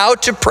instructed how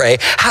to pray,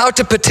 how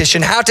to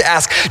petition, how to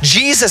ask.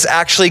 Jesus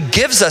actually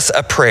gives us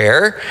a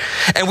prayer,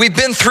 and we've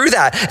been through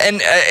that.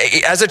 And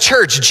as a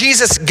church,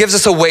 Jesus gives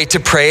us a way to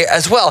pray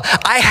as well.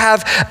 I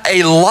have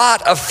a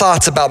lot of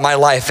thoughts about my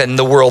life and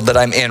the world that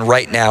I'm in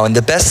right now, and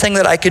the best thing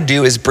that I can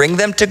do is bring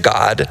them to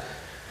God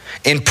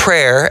in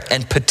prayer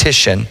and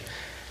petition.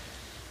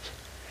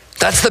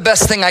 That's the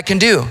best thing I can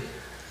do.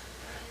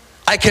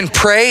 I can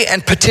pray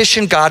and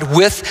petition God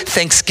with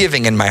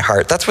thanksgiving in my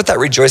heart. That's what that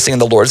rejoicing in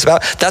the Lord is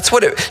about. That's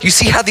what you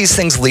see how these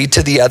things lead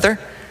to the other?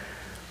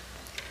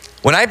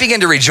 When I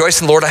begin to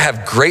rejoice in the Lord, I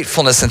have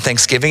gratefulness and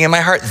thanksgiving in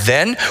my heart.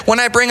 Then when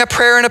I bring a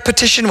prayer and a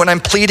petition, when I'm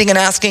pleading and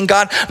asking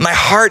God, my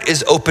heart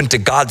is open to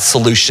God's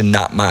solution,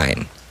 not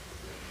mine.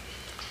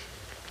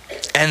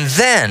 And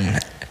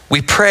then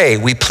we pray,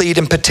 we plead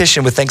and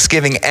petition with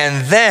thanksgiving.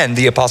 And then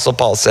the Apostle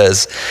Paul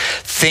says,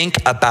 think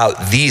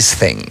about these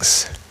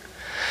things.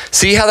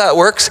 See how that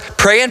works?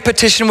 Pray and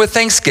petition with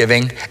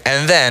thanksgiving,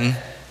 and then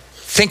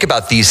think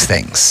about these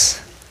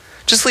things.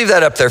 Just leave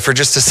that up there for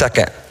just a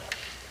second.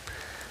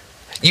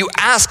 You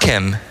ask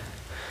him,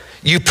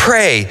 you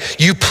pray,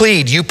 you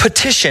plead, you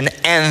petition,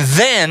 and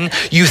then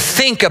you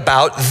think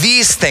about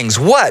these things.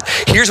 What?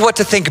 Here's what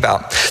to think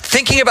about.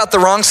 Thinking about the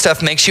wrong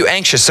stuff makes you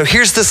anxious. So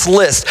here's this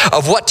list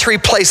of what to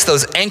replace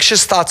those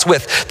anxious thoughts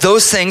with.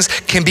 Those things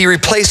can be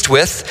replaced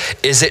with,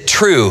 is it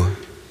true?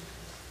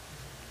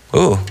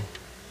 Ooh.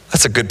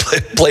 That's a good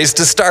place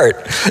to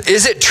start.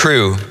 Is it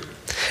true?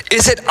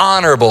 Is it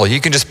honorable? You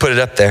can just put it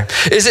up there.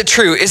 Is it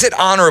true? Is it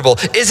honorable?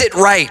 Is it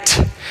right?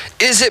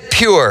 Is it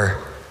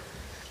pure?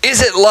 Is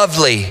it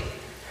lovely?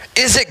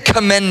 Is it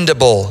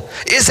commendable?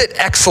 Is it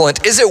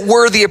excellent? Is it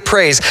worthy of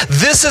praise?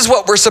 This is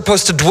what we're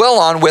supposed to dwell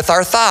on with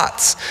our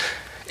thoughts.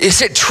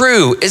 Is it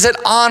true? Is it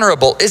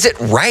honorable? Is it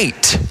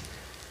right?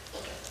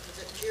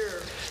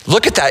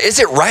 Look at that. Is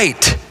it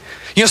right?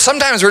 You know,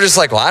 sometimes we're just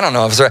like, well, I don't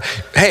know if it's right.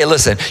 Hey,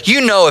 listen, you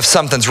know if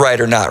something's right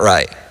or not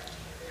right.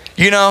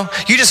 You know,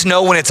 you just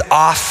know when it's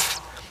off.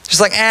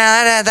 Just like,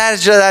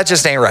 that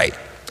just ain't right.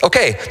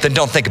 Okay, then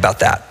don't think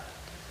about that.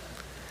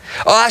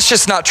 Oh, that's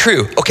just not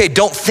true. Okay,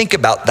 don't think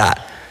about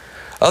that.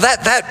 Oh,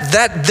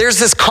 there's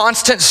this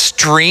constant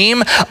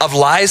stream of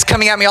lies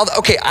coming at me.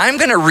 Okay, I'm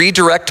gonna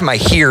redirect my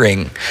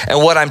hearing and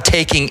what I'm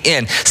taking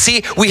in.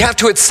 See, we have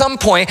to at some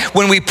point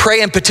when we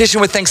pray and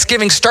petition with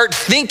thanksgiving, start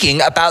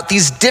thinking about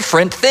these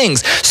different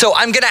things. So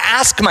I'm gonna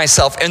ask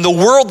myself, in the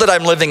world that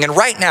I'm living in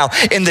right now,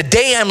 in the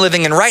day I'm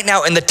living in right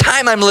now, in the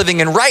time I'm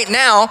living in right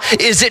now,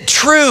 is it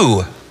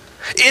true?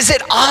 Is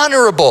it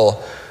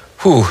honorable?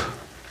 Whew,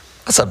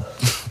 that's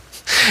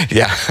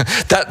yeah,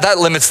 that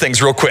limits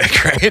things real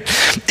quick,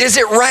 right? Is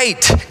it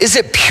right? Is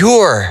it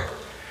pure?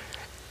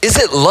 Is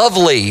it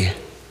lovely?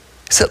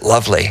 Is it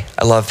lovely?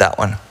 I love that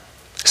one.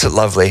 Is it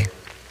lovely?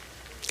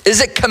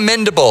 Is it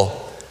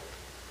commendable?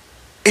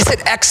 Is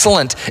it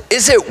excellent?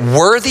 Is it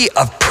worthy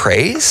of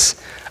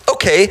praise?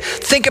 Okay,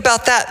 think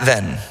about that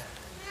then.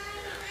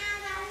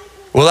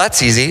 Well,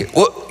 that's easy.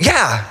 Well,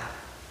 yeah.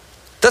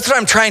 That's what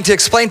I'm trying to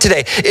explain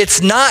today. It's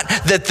not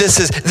that this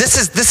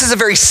is a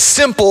very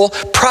simple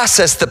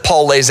process that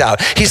Paul lays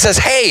out. He says,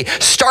 hey,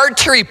 start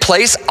to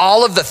replace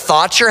all of the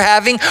thoughts you're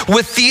having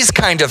with these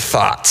kind of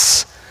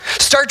thoughts.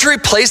 Start to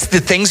replace the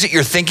things that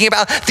you're thinking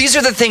about. These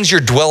are the things you're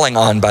dwelling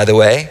on, by the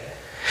way.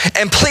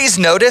 And please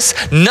notice,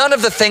 none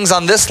of the things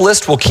on this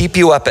list will keep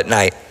you up at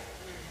night.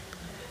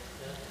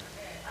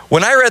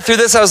 When I read through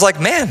this, I was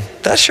like, man,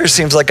 that sure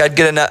seems like I'd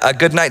get a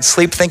good night's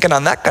sleep thinking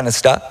on that kind of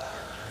stuff.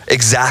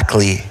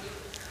 Exactly.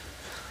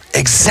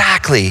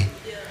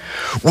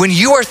 When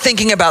you are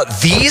thinking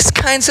about these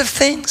kinds of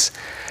things,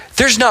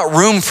 there's not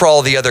room for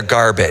all the other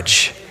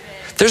garbage.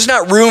 There's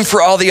not room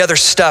for all the other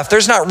stuff.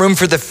 There's not room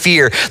for the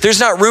fear.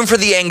 There's not room for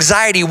the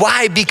anxiety.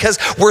 Why? Because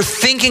we're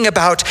thinking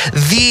about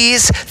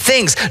these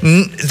things.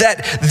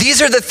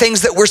 These are the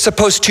things that we're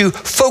supposed to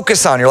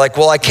focus on. You're like,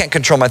 well, I can't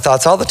control my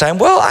thoughts all the time.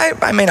 Well,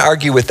 I may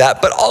argue with that,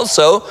 but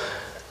also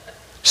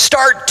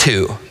start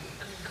to.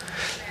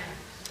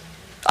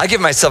 I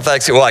give myself that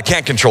excuse, well, I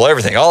can't control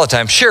everything all the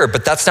time. Sure,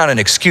 but that's not an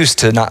excuse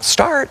to not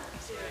start.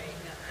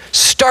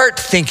 Start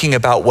thinking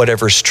about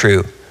whatever's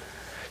true.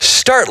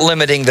 Start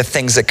limiting the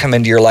things that come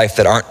into your life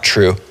that aren't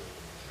true.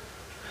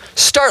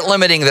 Start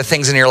limiting the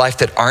things in your life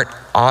that aren't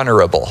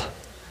honorable.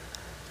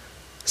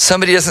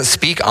 Somebody doesn't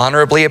speak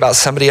honorably about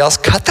somebody else,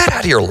 cut that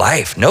out of your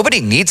life.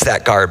 Nobody needs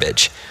that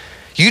garbage.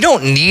 You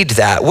don't need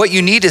that. What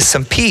you need is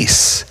some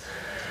peace.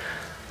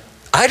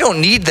 I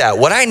don't need that.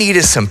 What I need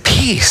is some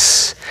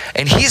peace.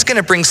 And he's going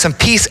to bring some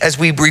peace as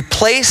we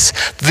replace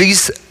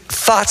these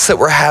thoughts that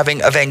we're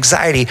having of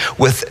anxiety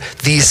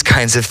with these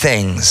kinds of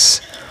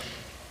things.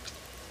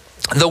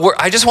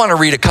 I just want to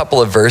read a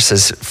couple of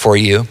verses for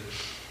you.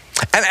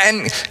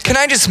 And can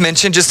I just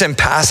mention, just in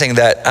passing,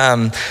 that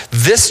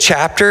this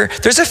chapter,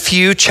 there's a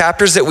few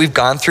chapters that we've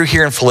gone through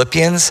here in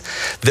Philippians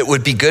that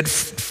would be good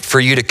for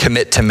you to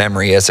commit to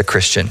memory as a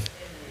Christian.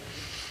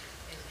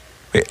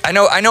 I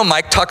know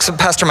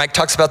Pastor Mike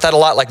talks about that a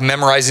lot, like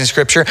memorizing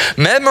scripture.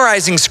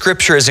 Memorizing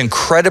scripture is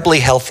incredibly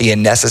healthy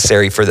and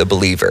necessary for the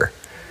believer.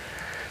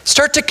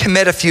 Start to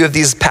commit a few of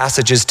these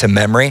passages to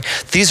memory.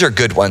 These are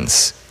good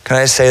ones. Can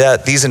I say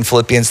that? These in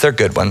Philippians, they're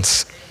good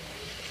ones.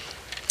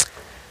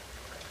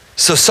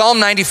 So Psalm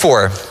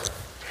 94,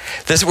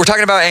 we're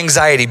talking about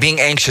anxiety,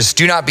 being anxious.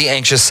 Do not be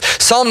anxious.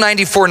 Psalm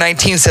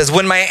 94:19 says,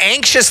 when my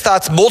anxious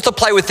thoughts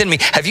multiply within me.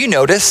 Have you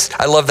noticed?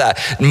 I love that.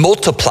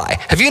 Multiply.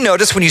 Have you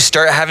noticed when you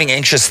start having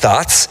anxious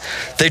thoughts,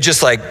 they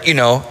just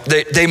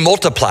they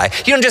multiply.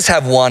 You don't just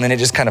have one and it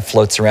just kind of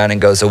floats around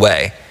and goes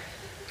away.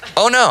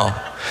 Oh no.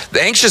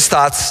 The anxious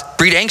thoughts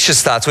breed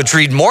anxious thoughts, which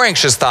breed more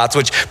anxious thoughts,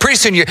 which pretty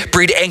soon you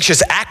breed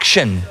anxious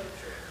action.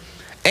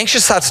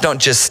 Anxious thoughts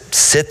don't just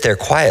sit there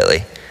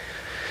quietly.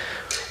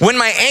 When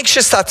my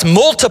anxious thoughts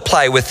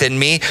multiply within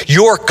me,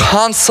 your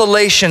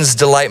consolations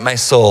delight my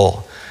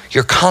soul.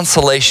 Your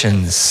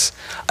consolations.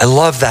 I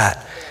love that.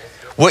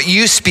 What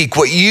you speak,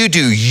 what you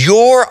do,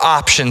 your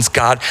options,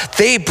 God,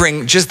 they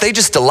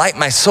just delight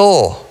my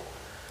soul.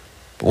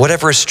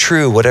 Whatever is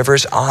true, whatever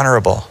is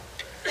honorable.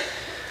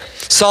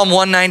 Psalm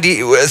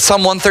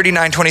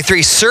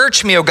 139:23,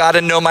 search me, O God,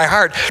 and know my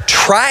heart.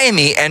 Try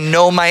me and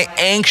know my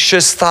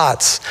anxious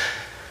thoughts.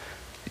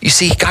 You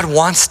see, God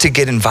wants to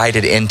get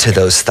invited into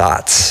those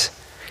thoughts.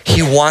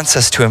 He wants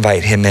us to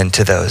invite him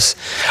into those.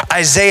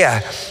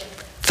 Isaiah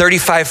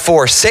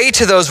 35:4, say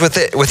to those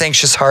with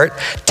anxious heart,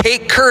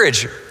 take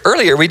courage.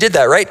 Earlier we did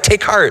that, right?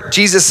 Take heart.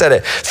 Jesus said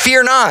it.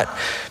 Fear not.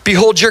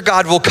 Behold, your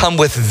God will come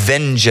with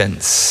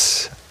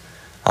vengeance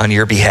on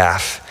your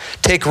behalf.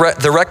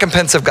 The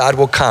recompense of God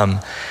will come.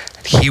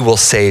 He will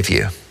save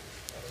you.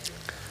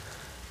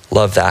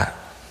 Love that.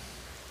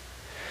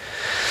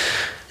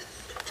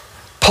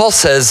 Paul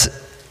says,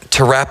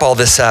 to wrap all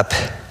this up,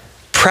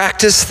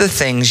 practice the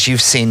things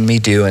you've seen me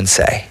do and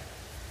say.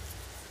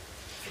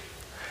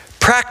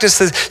 Practice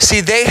this. See,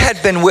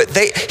 he'd been with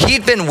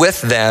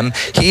them.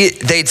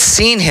 They'd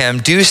seen him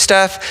do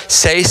stuff,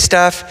 say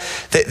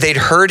stuff. They'd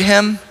heard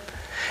him.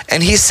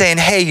 And he's saying,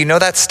 hey, you know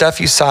that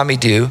stuff you saw me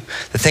do,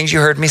 the things you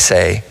heard me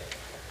say,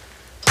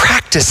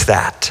 practice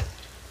that.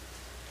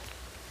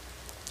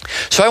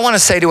 So I want to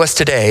say to us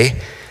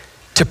today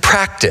to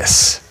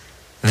practice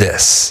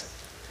this.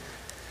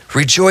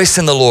 Rejoice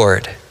in the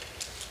Lord.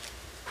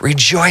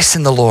 Rejoice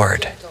in the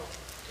Lord.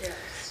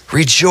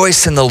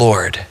 Rejoice in the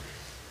Lord.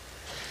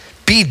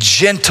 Be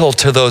gentle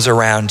to those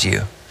around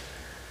you.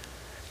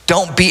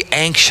 Don't be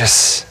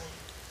anxious.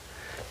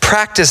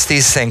 Practice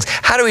these things.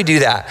 How do we do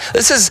that?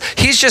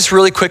 He's just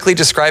really quickly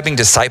describing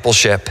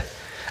discipleship.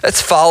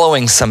 It's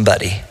following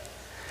somebody.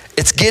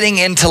 It's getting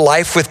into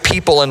life with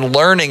people and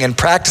learning and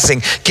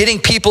practicing, getting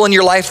people in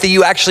your life that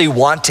you actually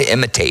want to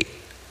imitate.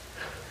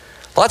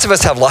 Lots of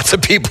us have lots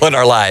of people in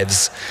our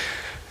lives.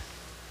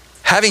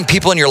 Having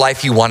people in your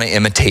life you want to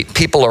imitate,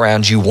 people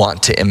around you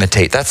want to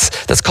imitate.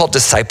 That's called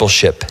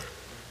discipleship.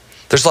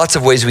 There's lots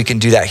of ways we can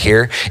do that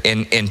here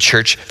in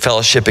church,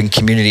 fellowship, and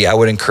community. I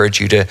would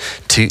encourage you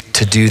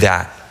to do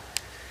that.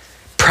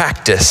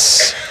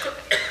 Practice.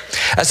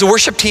 As the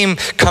worship team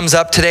comes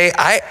up today,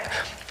 I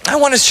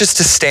want us just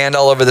to stand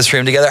all over this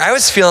room together. I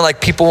was feeling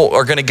like people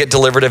are going to get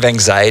delivered of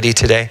anxiety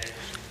today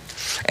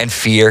and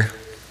fear.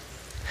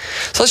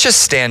 So let's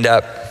just stand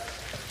up.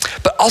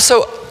 But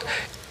also,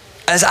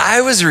 as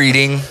I was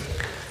reading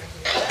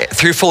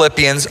through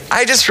Philippians,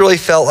 I just really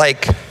felt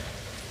like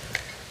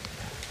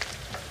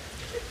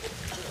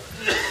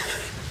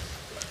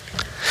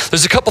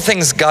there's a couple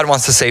things God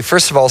wants to say.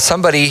 First of all,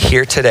 somebody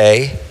here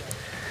today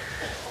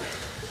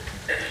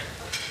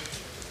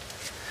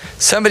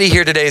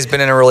has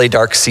been in a really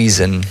dark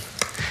season.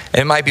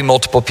 And it might be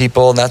multiple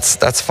people, and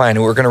that's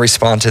fine. We're going to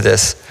respond to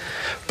this.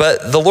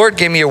 But the Lord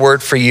gave me a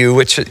word for you,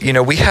 which,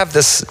 we have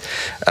this,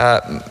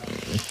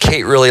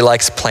 Kate really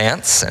likes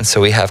plants, and so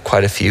we have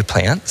quite a few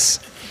plants.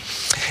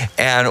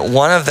 And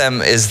one of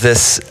them is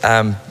this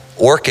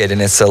orchid,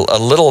 and it's a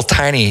little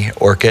tiny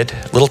orchid,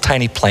 little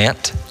tiny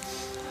plant.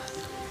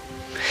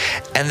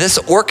 And this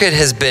orchid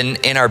has been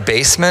in our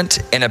basement,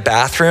 in a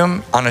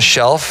bathroom, on a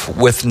shelf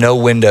with no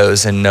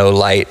windows and no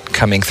light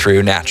coming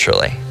through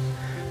naturally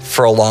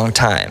for a long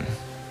time.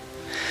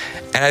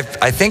 And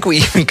I think we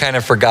even kind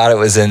of forgot it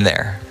was in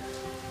there.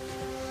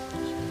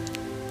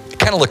 It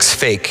kind of looks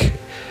fake.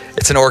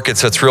 It's an orchid,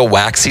 so it's real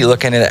waxy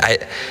looking.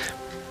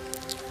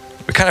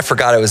 We kind of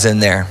forgot it was in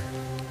there.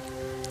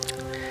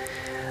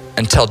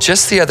 until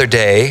just the other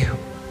day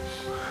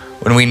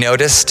when we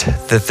noticed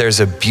that there's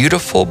a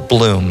beautiful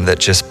bloom that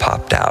just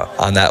popped out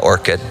on that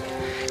orchid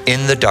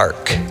in the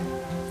dark.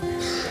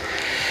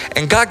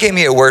 And God gave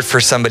me a word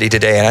for somebody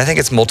today, and I think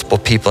it's multiple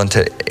people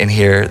in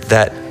here,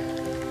 that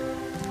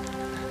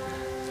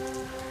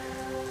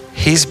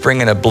He's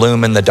bringing a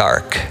bloom in the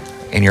dark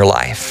in your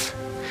life.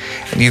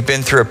 And you've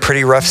been through a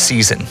pretty rough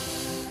season.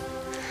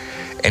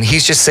 And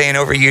He's just saying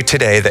over you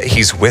today that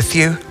He's with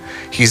you.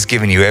 He's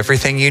given you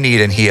everything you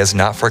need, and He has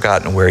not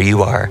forgotten where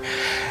you are.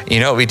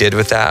 You know what we did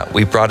with that?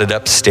 We brought it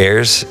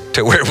upstairs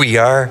to where we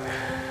are,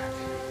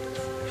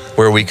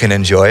 where we can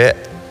enjoy it.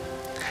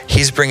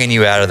 He's bringing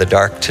you out of the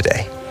dark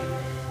today.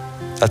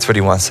 That's what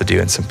He wants to do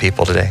in some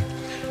people today.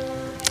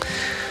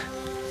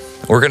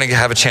 We're going to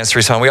have a chance to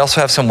respond. We also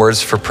have some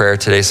words for prayer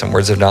today, some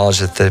words of knowledge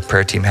that the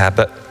prayer team had.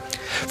 But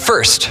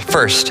first,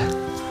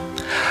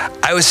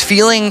 I was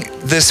feeling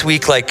this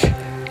week like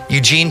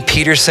Eugene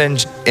Peterson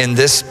in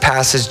this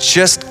passage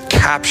just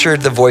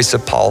captured the voice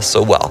of Paul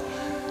so well.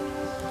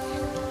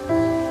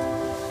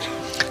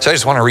 So I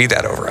just want to read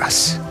that over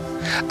us.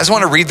 I just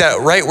want to read that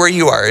right where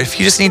you are. If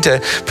you just need to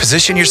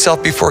position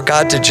yourself before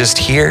God to just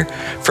hear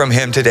from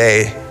Him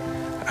today.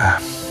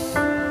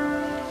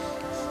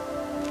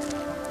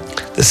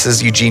 This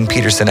is Eugene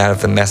Peterson out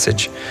of the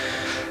Message.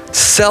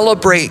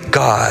 Celebrate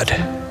God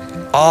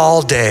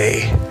all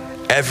day,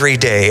 every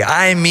day.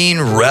 I mean,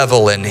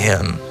 revel in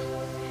Him.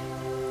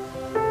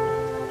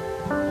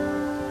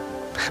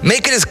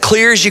 Make it as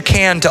clear as you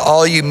can to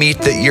all you meet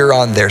that you're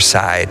on their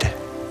side.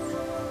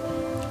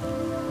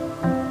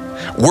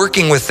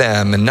 Working with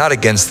them and not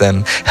against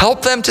them.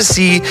 Help them to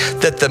see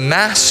that the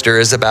Master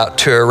is about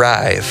to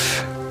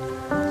arrive.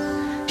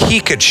 He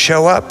could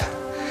show up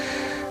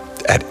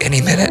at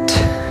any minute.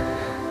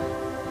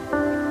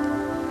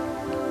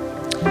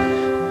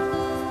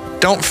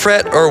 Don't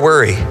fret or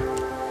worry.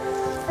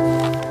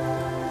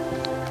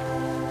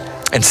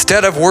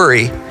 Instead of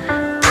worry,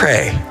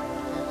 pray.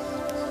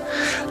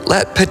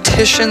 Let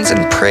petitions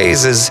and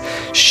praises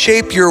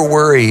shape your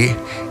worry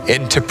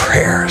into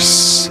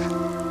prayers.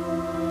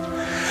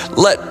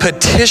 Let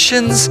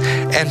petitions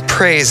and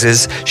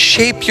praises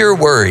shape your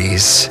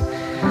worries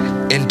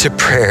into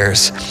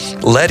prayers,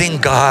 letting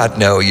God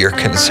know your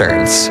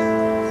concerns.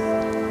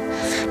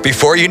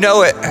 Before you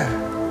know it,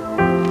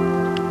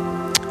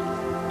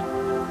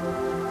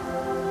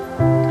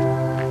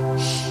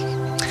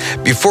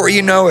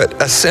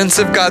 a sense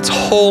of God's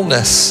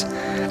wholeness,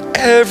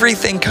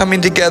 everything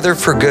coming together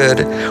for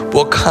good,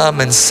 will come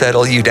and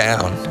settle you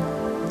down.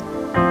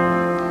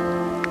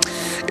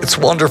 It's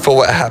wonderful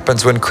what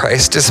happens when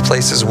Christ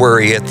displaces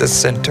worry at the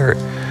center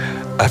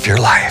of your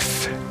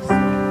life.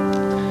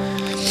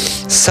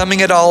 Summing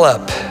it all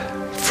up,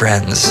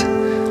 friends,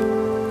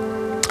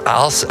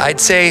 I'd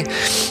say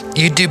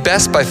you do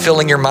best by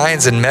filling your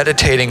minds and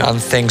meditating on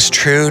things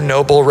true,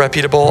 noble,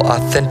 reputable,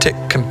 authentic,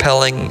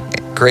 compelling,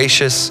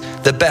 gracious,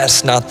 the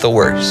best, not the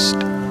worst.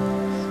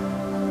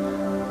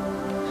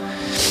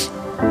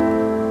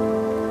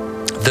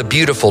 The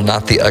beautiful,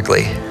 not the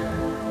ugly.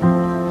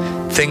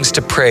 Things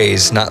to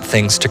praise, not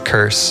things to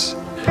curse.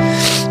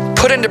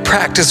 Put into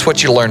practice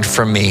what you learned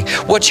from me,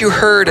 what you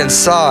heard and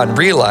saw and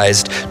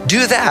realized.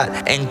 Do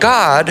that, and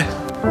God,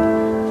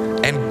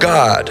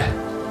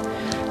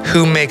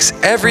 who makes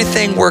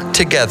everything work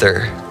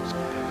together,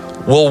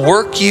 will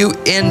work you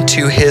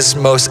into His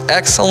most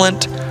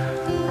excellent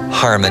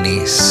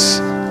harmonies.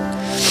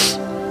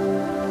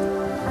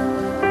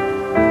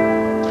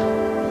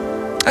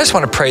 I just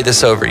want to pray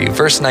this over you.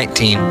 Verse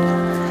 19.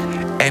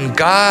 And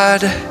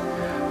God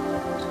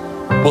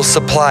will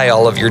supply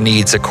all of your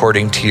needs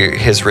according to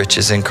His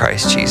riches in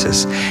Christ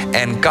Jesus.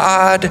 And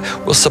God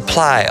will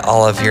supply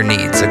all of your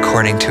needs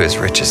according to His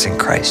riches in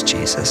Christ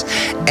Jesus.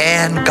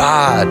 And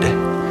God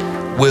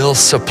will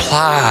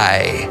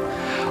supply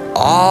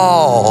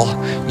all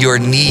your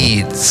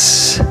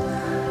needs.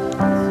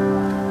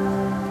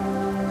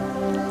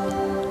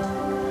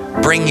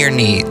 Bring your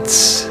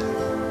needs.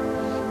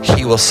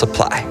 He will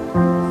supply.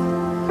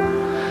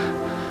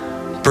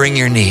 Bring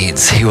your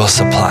needs. He will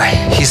supply.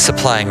 He's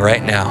supplying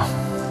right now.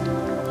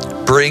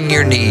 Bring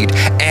your need,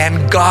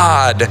 and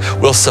God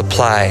will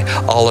supply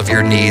all of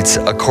your needs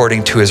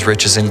according to His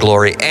riches and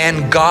glory.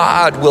 And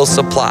God will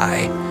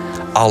supply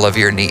all of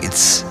your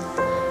needs.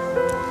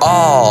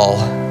 All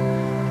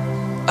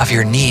of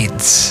your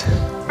needs.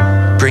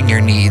 Bring your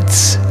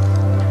needs.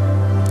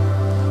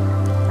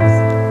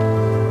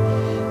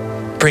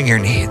 Bring your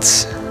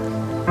needs.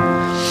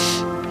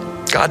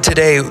 God,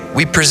 today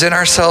we present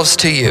ourselves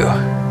to You.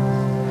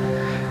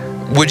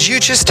 Would You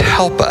just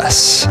help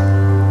us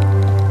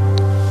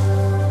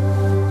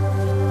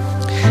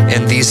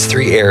in these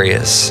three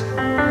areas?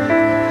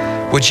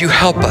 Would You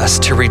help us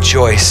to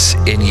rejoice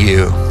in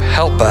You?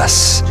 Help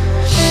us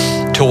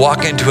to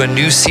walk into a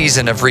new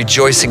season of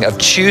rejoicing, of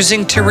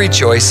choosing to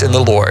rejoice in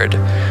the Lord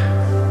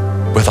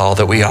with all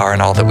that we are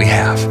and all that we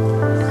have.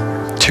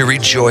 To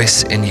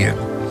rejoice in You.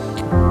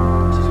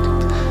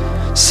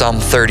 Psalm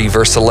 30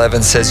 verse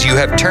 11 says, You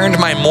have turned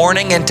my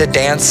mourning into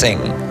dancing.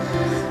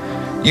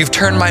 You've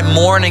turned my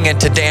mourning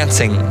into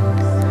dancing.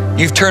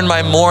 You've turned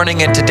my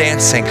mourning into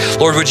dancing.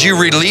 Lord, would you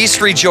release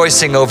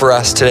rejoicing over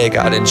us today,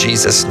 God, in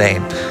Jesus'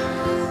 name.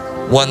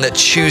 One that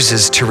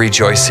chooses to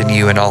rejoice in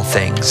you in all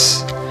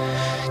things.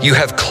 You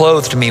have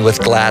clothed me with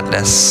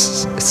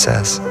gladness, it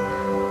says.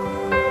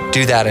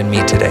 Do that in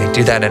me today.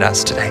 Do that in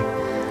us today.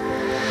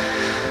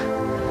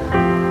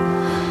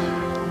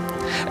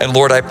 And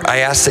Lord, I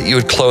ask that you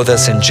would clothe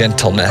us in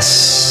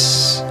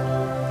gentleness.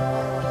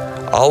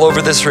 All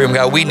over this room,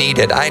 God, we need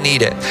it. I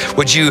need it.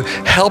 Would you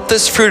help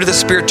this fruit of the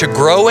Spirit to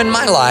grow in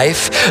my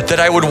life,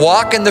 that I would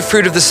walk in the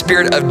fruit of the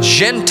Spirit of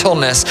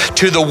gentleness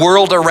to the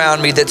world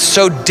around me that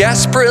so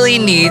desperately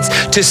needs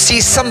to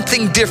see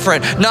something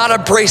different, not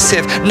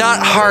abrasive, not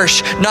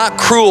harsh, not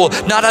cruel,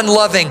 not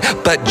unloving,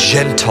 but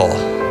gentle.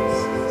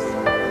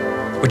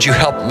 Would you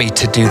help me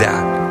to do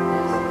that?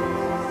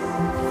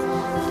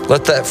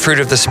 Let that fruit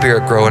of the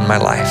Spirit grow in my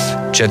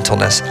life,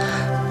 gentleness.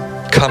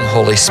 Come,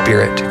 Holy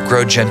Spirit,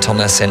 grow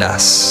gentleness in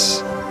us.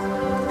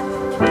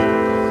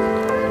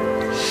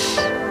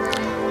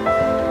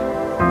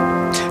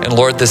 And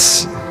Lord,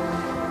 this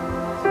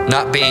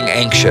not being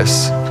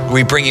anxious,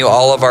 we bring you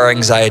all of our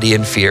anxiety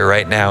and fear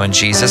right now in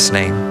Jesus'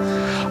 name.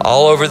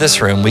 All over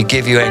this room, we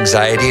give you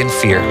anxiety and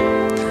fear.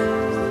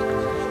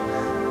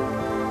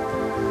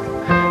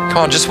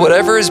 Come on, just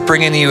whatever is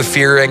bringing you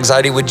fear or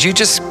anxiety, would you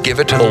just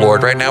give it to the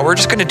Lord right now? We're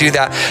just going to do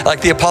that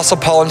like the Apostle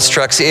Paul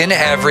instructs, in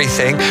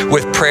everything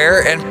with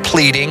prayer and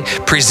pleading.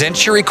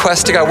 Present your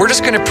request to God. We're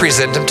just going to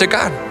present them to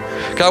God.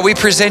 God, we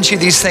present you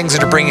these things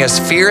that are bringing us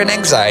fear and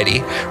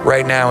anxiety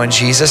right now in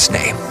Jesus'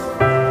 name.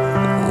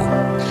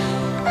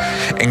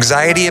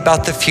 Anxiety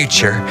about the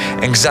future,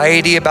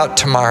 anxiety about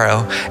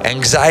tomorrow,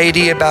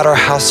 anxiety about our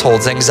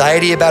households,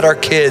 anxiety about our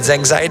kids,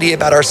 anxiety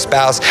about our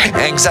spouse,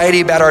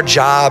 anxiety about our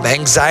job,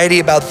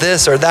 anxiety about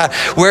this or that.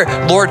 Where,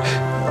 Lord,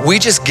 we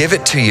just give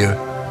it to you.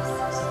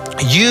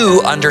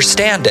 You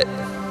understand it.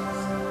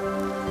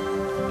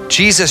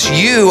 Jesus,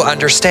 you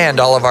understand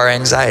all of our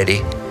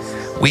anxiety.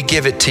 We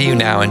give it to you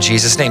now in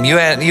Jesus' name.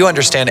 You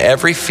understand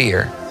every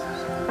fear.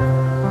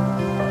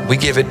 We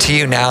give it to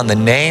you now in the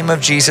name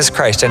of Jesus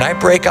Christ. And I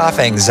break off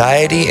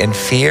anxiety and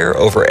fear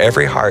over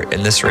every heart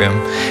in this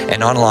room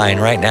and online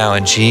right now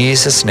in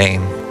Jesus'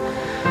 name.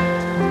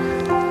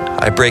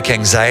 I break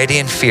anxiety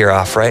and fear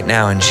off right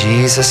now in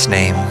Jesus'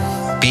 name.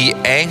 Be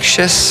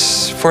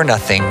anxious for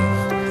nothing,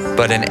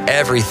 but in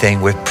everything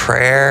with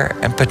prayer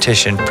and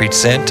petition,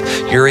 present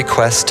your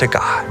requests to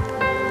God.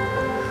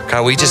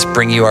 God, we just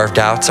bring you our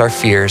doubts, our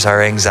fears,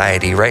 our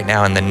anxiety right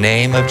now in the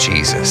name of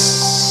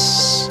Jesus.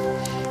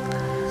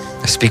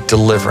 I speak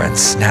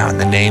deliverance now in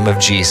the name of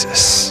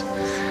Jesus.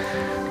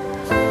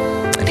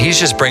 And he's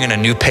just bringing a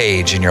new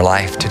page in your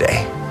life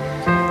today.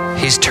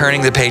 He's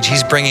turning the page.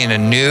 He's bringing a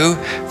new,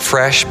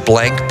 fresh,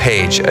 blank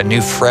page, a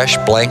new, fresh,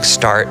 blank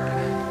start.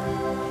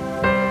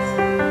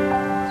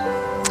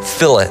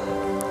 Fill it,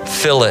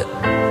 fill it,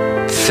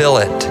 fill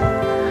it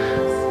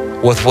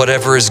with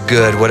whatever is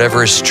good,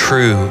 whatever is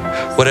true,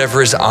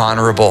 whatever is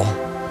honorable,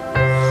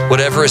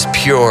 whatever is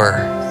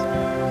pure.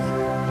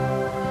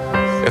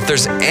 If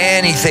there's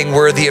anything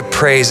worthy of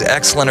praise,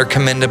 excellent or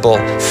commendable,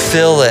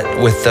 fill it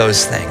with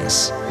those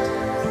things.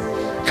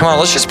 Come on,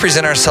 let's just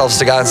present ourselves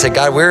to God and say,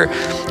 God,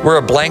 we're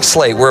a blank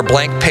slate. We're a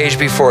blank page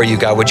before you,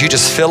 God. Would you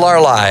just fill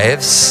our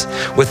lives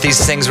with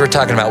these things we're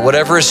talking about?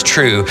 Whatever is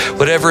true,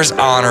 whatever is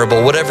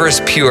honorable, whatever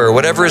is pure,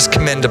 whatever is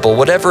commendable,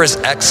 whatever is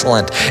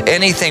excellent,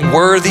 anything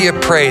worthy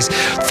of praise.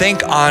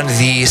 Think on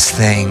these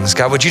things.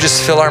 God, would you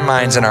just fill our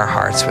minds and our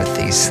hearts with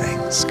these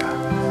things, God?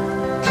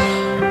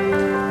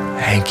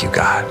 Thank you,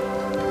 God.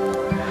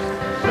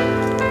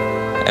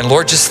 And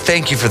Lord, just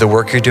thank you for the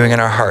work you're doing in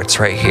our hearts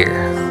right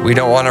here. We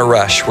don't want to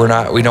rush. We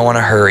don't want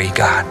to hurry,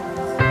 God.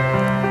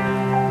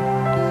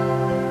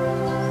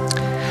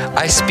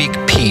 I speak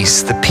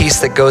peace, the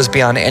peace that goes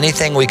beyond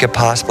anything we could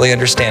possibly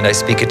understand. I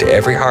speak it to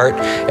every heart,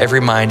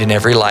 every mind, and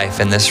every life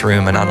in this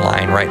room and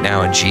online right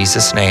now. In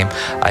Jesus' name,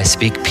 I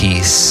speak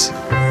peace.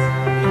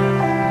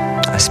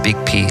 I speak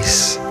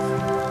peace.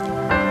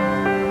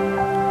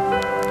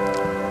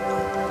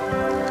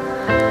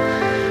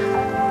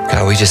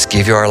 God, we just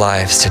give you our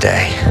lives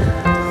today.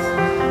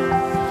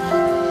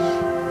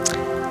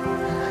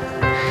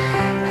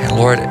 And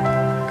Lord,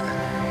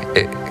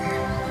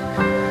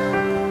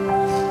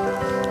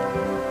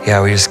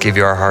 we just give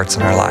you our hearts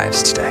and our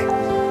lives today.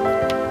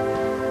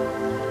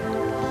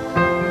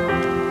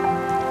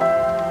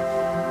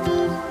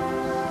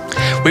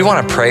 We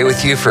want to pray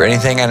with you for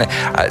anything.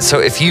 And so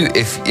if you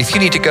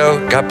need to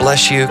go, God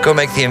bless you. Go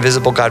make the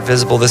invisible God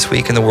visible this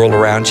week in the world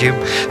around you.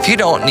 If you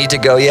don't need to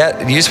go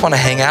yet, and you just want to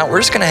hang out, we're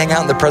just going to hang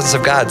out in the presence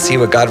of God, see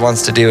what God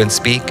wants to do and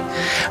speak.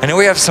 I know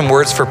we have some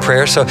words for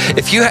prayer. So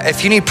if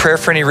you need prayer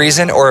for any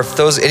reason, or if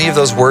any of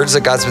those words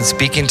that God's been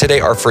speaking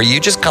today are for you,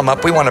 just come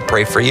up. We want to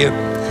pray for you.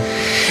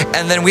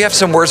 And then we have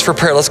some words for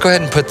prayer. Let's go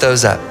ahead and put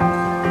those up.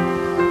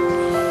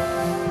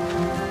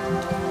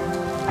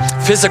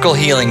 Physical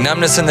healing,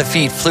 numbness in the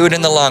feet, fluid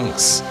in the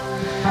lungs.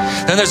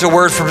 Then there's a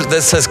word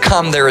that says,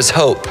 come, there is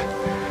hope.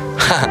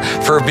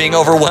 For being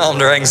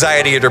overwhelmed or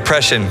anxiety or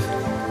depression.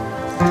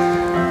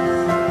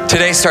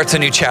 Today starts a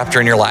new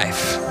chapter in your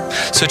life.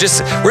 So we're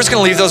just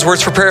gonna leave those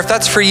words for prayer. If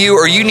that's for you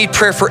or you need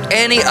prayer for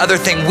any other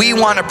thing, we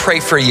wanna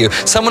pray for you.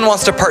 Someone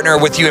wants to partner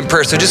with you in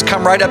prayer, so just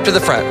come right up to the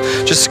front.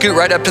 Just scoot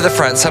right up to the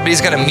front. Somebody's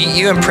gonna meet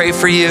you and pray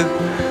for you.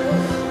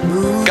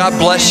 God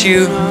bless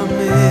you.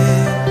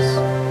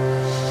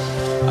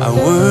 I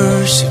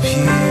worship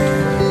you.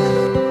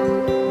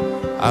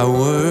 I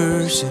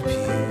worship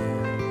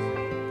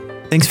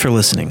you. Thanks for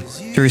listening.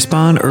 To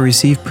respond or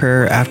receive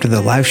prayer after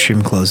the live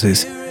stream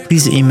closes,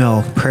 please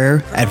email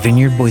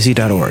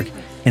prayer@vineyardboise.org.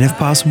 And if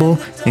possible,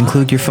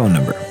 include your phone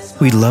number.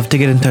 We'd love to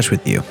get in touch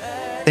with you.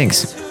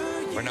 Thanks.